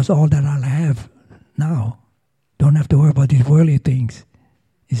 because all that I'll have now, don't have to worry about these worldly things,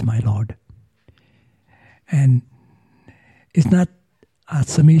 is my Lord. And it's not a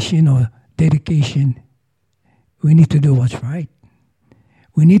submission or dedication. We need to do what's right.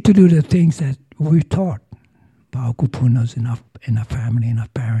 We need to do the things that we're taught by our kupunas and our family and our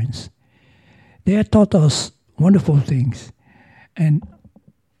parents. They have taught us wonderful things. And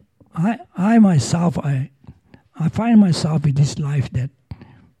I myself, I find myself in this life that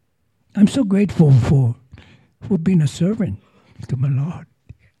I'm so grateful for being a servant to my Lord.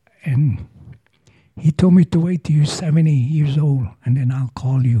 And He told me to wait till you're 70 years old, and then I'll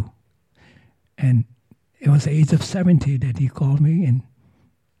call you. And it was the age of 70 that He called me, and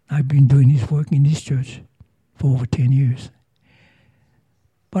I've been doing His work in this church for over 10 years.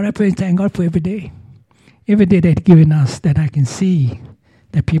 But I pray and thank God for every day. Every day that He's given us, that I can see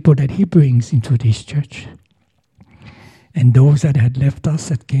the people that He brings into this church. And those that had left us,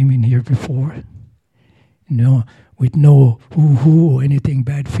 that came in here before, with no hoo-hoo or anything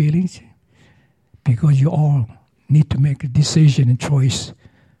bad feelings, because you all need to make a decision and choice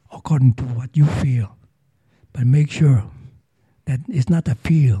according to what you feel. But make sure that it's not a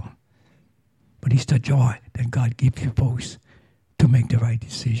feel, but it's the joy that God gives you folks to make the right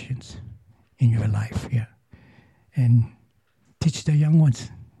decisions in your life. Yeah, and teach the young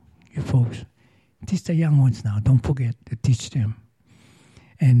ones, you folks. Teach the young ones now. Don't forget to teach them.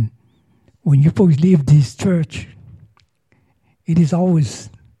 And when you folks leave this church, it is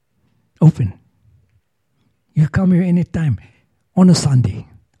always open. You come here anytime on a Sunday.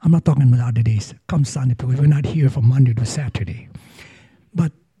 I'm not talking about other days. Come Sunday, because we're not here from Monday to Saturday.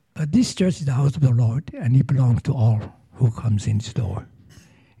 But this church is the house of the Lord, and it belongs to all who comes in this door.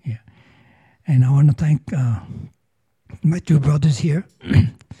 Yeah. And I want to thank my two brothers here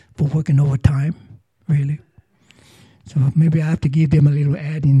for working overtime, really. So maybe I have to give them a little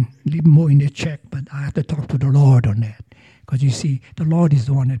little more in their check, but I have to talk to the Lord on that. Because you see, the Lord is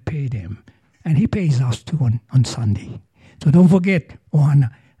the one that paid them. And He pays us too on Sunday. So don't forget, on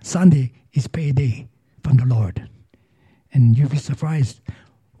Sunday is payday from the Lord. And you'll be surprised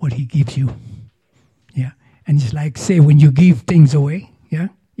what He gives you. Yeah. And it's like, say, when you give things away, yeah,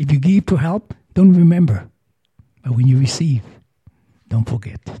 if you give to help, don't remember. But when you receive, don't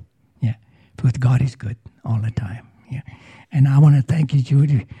forget. Yeah. Because God is good all the time. Yeah. And I want to thank you,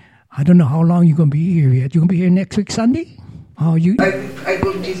 Judy. I don't know how long you're going to be here yet. You're going to be here next week, Sunday? I will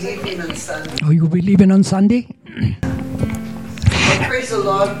be leaving on Sunday. Oh, you will be leaving on Sunday? Well, praise the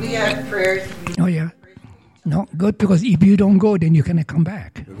Lord. We had prayers. Oh, yeah. No, good, because if you don't go, then you cannot come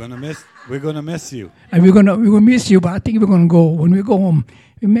back. We're gonna miss you. And we're gonna miss you, but I think we're gonna go. When we go home,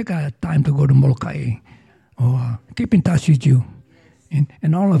 we make a time to go to Molokai. Or keep in touch with you.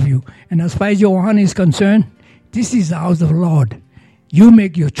 And all of you. And as far as Johan is concerned, this is the house of the Lord. You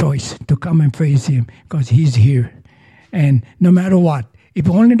make your choice to come and praise Him, because He's here. And no matter what, if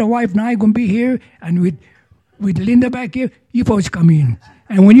only the wife and I are going to be here, and with Linda back here, you folks come in.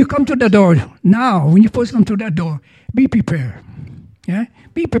 And when you come to the door, when you first come to that door, be prepared. Yeah?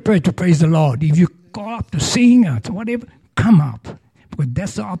 Be prepared to praise the Lord. If you call up to sing or whatever, come up. Because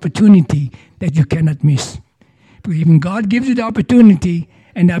that's the opportunity that you cannot miss. Because even God gives you the opportunity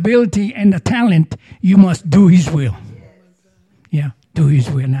and the ability and the talent, you must do His will. Yeah, do His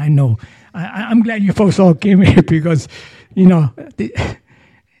will. And I know. I'm glad you folks all came here, because, this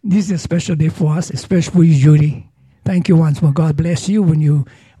is a special day for us, especially for you, Judy. Thank you once more. God bless you when you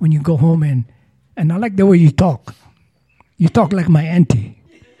go home. And I like the way you talk. You talk like my auntie.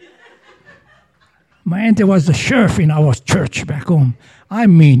 My auntie was the sheriff in our church back home. I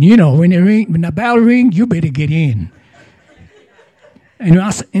mean, when the bell rings, you better get in. And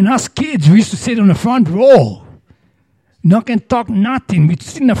us kids, we used to sit on the front row. Not can talk nothing. We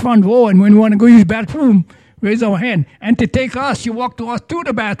sit in the front row, and when we want to go use the bathroom, raise our hand. And to take us, she walked to us to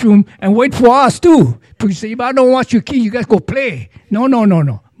the bathroom and wait for us too. Because say, if I don't want your key, you guys go play.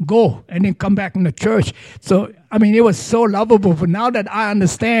 No. Go and then come back in the church. So, it was so lovable. But now that I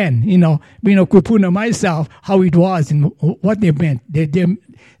understand, being a kupuna myself, how it was and what they meant,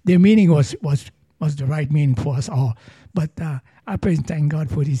 their meaning was the right meaning for us all. But I praise and thank God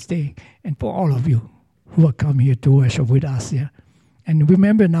for this day and for all of you who have come here to worship with us. Yeah, and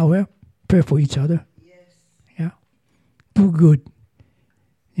remember now, pray for each other. Yes. Yeah, do good.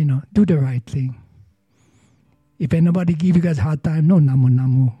 Do the right thing. If anybody give you guys a hard time, no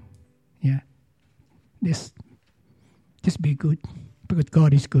namu. Yeah, just be good, because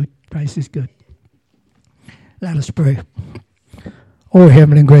God is good. Christ is good. Let us pray. Oh,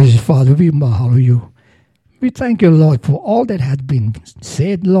 heavenly and gracious Father, we mahalo you. We thank you, Lord, for all that has been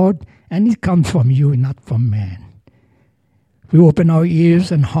said, Lord, and it comes from you, not from man. We open our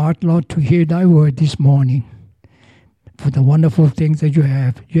ears and heart, Lord, to hear thy word this morning. For the wonderful things that you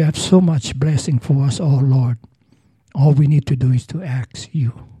have. You have so much blessing for us all, Lord. All we need to do is to ask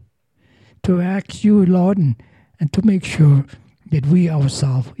you. To ask you, Lord, and to make sure that we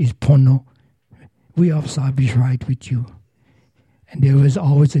ourselves is pono. We ourselves is right with you. And there is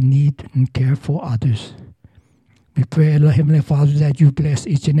always a need and care for others. We pray, Lord, Heavenly Father, that you bless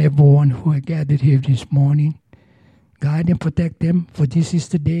each and every one who are gathered here this morning. Guide and protect them, for this is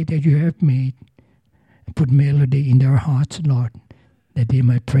the day that you have made. And put melody in their hearts, Lord, that they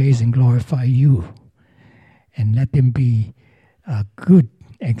might praise and glorify you. And let them be a good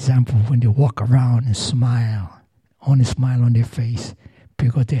example when they walk around and smile, on a smile on their face,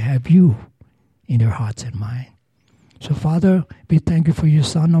 because they have you in their hearts and mind. So, Father, we thank you for your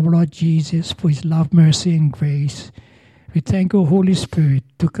Son, our Lord Jesus, for his love, mercy, and grace. We thank you, Holy Spirit,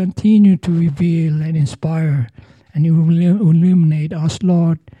 to continue to reveal and inspire and illuminate us,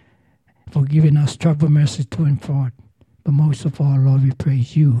 Lord, for giving us travel mercy to and forth. But most of all, Lord, we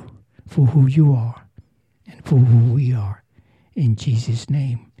praise you for who you are and for who we are. In Jesus'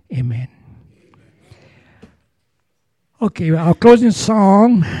 name, amen. Okay, our closing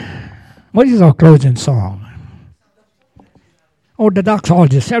song. What is our closing song? Oh, the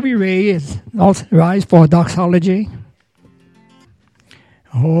doxology. Every ray is rise for doxology.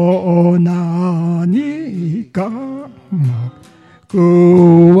 Oh, nanika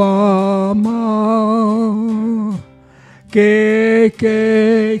kuama ke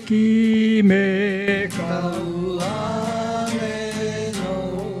kime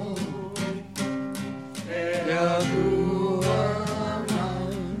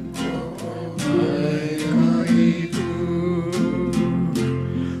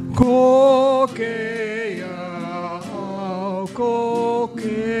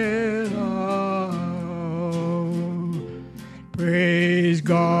Praise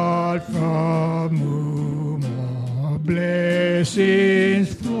God from whom all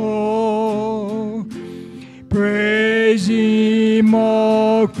blessings flow. Praise him,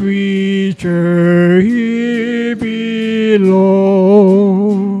 all creature here below.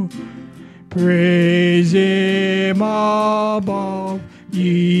 Praise him above,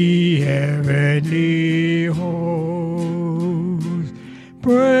 ye heavenly hosts.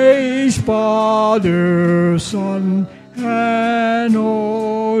 Praise Father, Son, and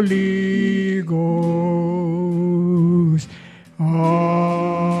Holy Ghost. Amen.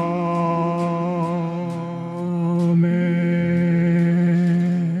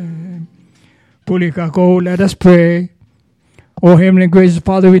 Pulikako, let us pray. O Heavenly Gracious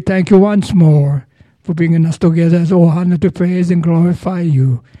Father, we thank you once more for bringing us together as all honor to praise and glorify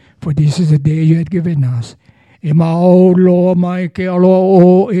you. For this is the day you had given us. Ema o loa mai ke aloa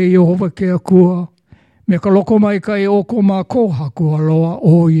o e Yehova ke akua. Me ka loko mai ka e o ko ma ko haku aloa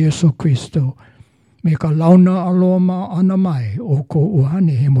o Yesu Christo. Me ka launa aloa ma ana mai o ko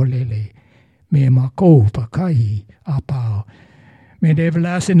uhane he molele. Me ma ko pakai apao. May the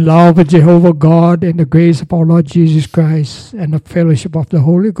everlasting love of Jehovah God and the grace of our Lord Jesus Christ and the fellowship of the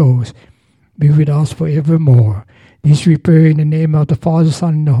Holy Ghost be with us forevermore. This we pray in the name of the Father,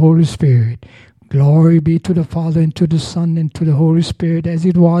 Son, and the Holy Spirit. Glory be to the Father, and to the Son, and to the Holy Spirit, as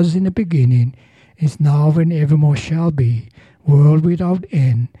it was in the beginning, is now, and evermore shall be, world without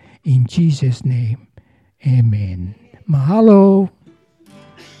end. In Jesus' name, amen. Mahalo.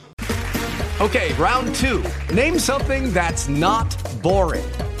 Okay, round two. Name something that's not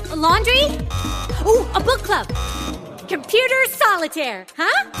boring. A laundry? Ooh, a book club. Computer solitaire,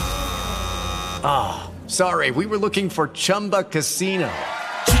 huh? Ah, oh, sorry, we were looking for Chumba Casino.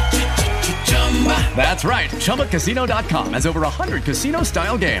 That's right, ChumbaCasino.com has over 100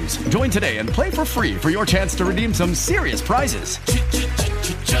 casino-style games. Join today and play for free for your chance to redeem some serious prizes.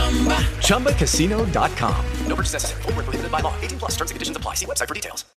 ChumbaCasino.com. No purchase necessary. Void where prohibited by law. 18+ terms and conditions apply. See website for details.